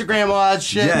 Instagram, all that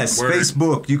shit? Yes,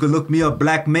 Facebook. You can look me up,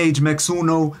 Black Mage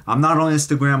Mexuno. I'm not on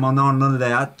Instagram, I'm not on none of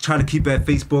that. I try to keep it at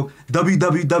Facebook.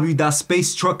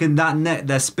 www.spacetruckin.net.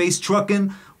 That's Space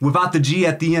Truckin' without the G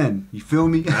at the end. You feel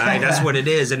me? Alright, that's what it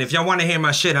is. And if y'all want to hear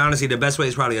my shit, honestly, the best way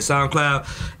is probably a SoundCloud.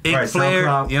 Flare. SoundCloud. You know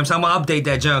what I'm saying? I'm going to update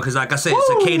that junk because, like I said,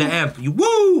 Cicada Amp.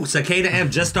 Cicada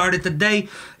Amp just started today.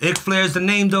 Flare's the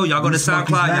name, though. Y'all go to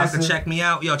SoundCloud. Y'all can check me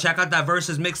out. Yo, check out that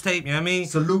Versus mixtape. You know what I mean?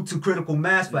 Salute to Critical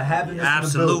Mass for having us.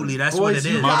 Absolutely. That's what it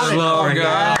is. Much love,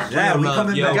 guys. Yeah, we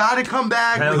coming back. Gotta come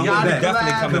back. We gotta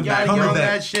collab. We gotta get on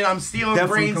that shit. I'm stealing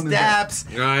Brains Daps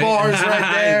bars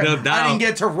right there. No doubt. I didn't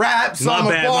get to rap, so I'm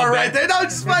a bar right there. No,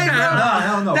 just wait,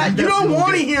 No. You don't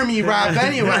want to hear me rap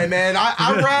anyway, man.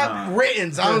 I rap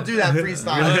writtens. I don't do that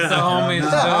freestyle. Let the homies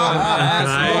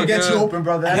We'll get you open,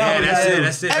 brother.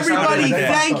 That's it. Everybody,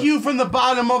 thank you from the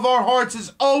bottom of our hearts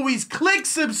as always. Click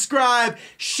subscribe,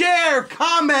 share,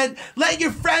 comment, let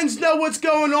your friends know what's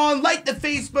going on, like the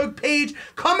Facebook page,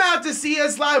 come out to see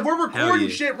us live. We're recording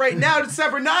shit right now,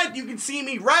 December 9th. You can see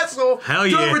me wrestle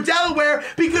over Delaware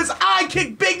because I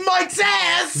kick Big Mike's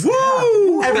ass.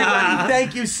 Woo! Everybody,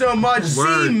 thank you so much.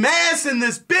 See Mass in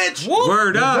this bitch.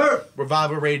 Word up.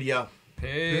 Revival Radio.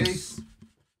 Peace.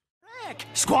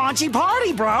 Squanchy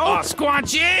party, bro. Oh,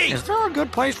 Squanchy! Is there a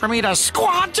good place for me to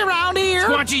squanch around here?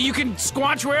 Squanchy, you can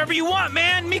squanch wherever you want,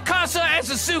 man. Mi casa es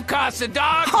a su casa,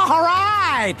 dog. All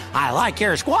right. I like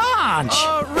your squanch.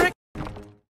 Rick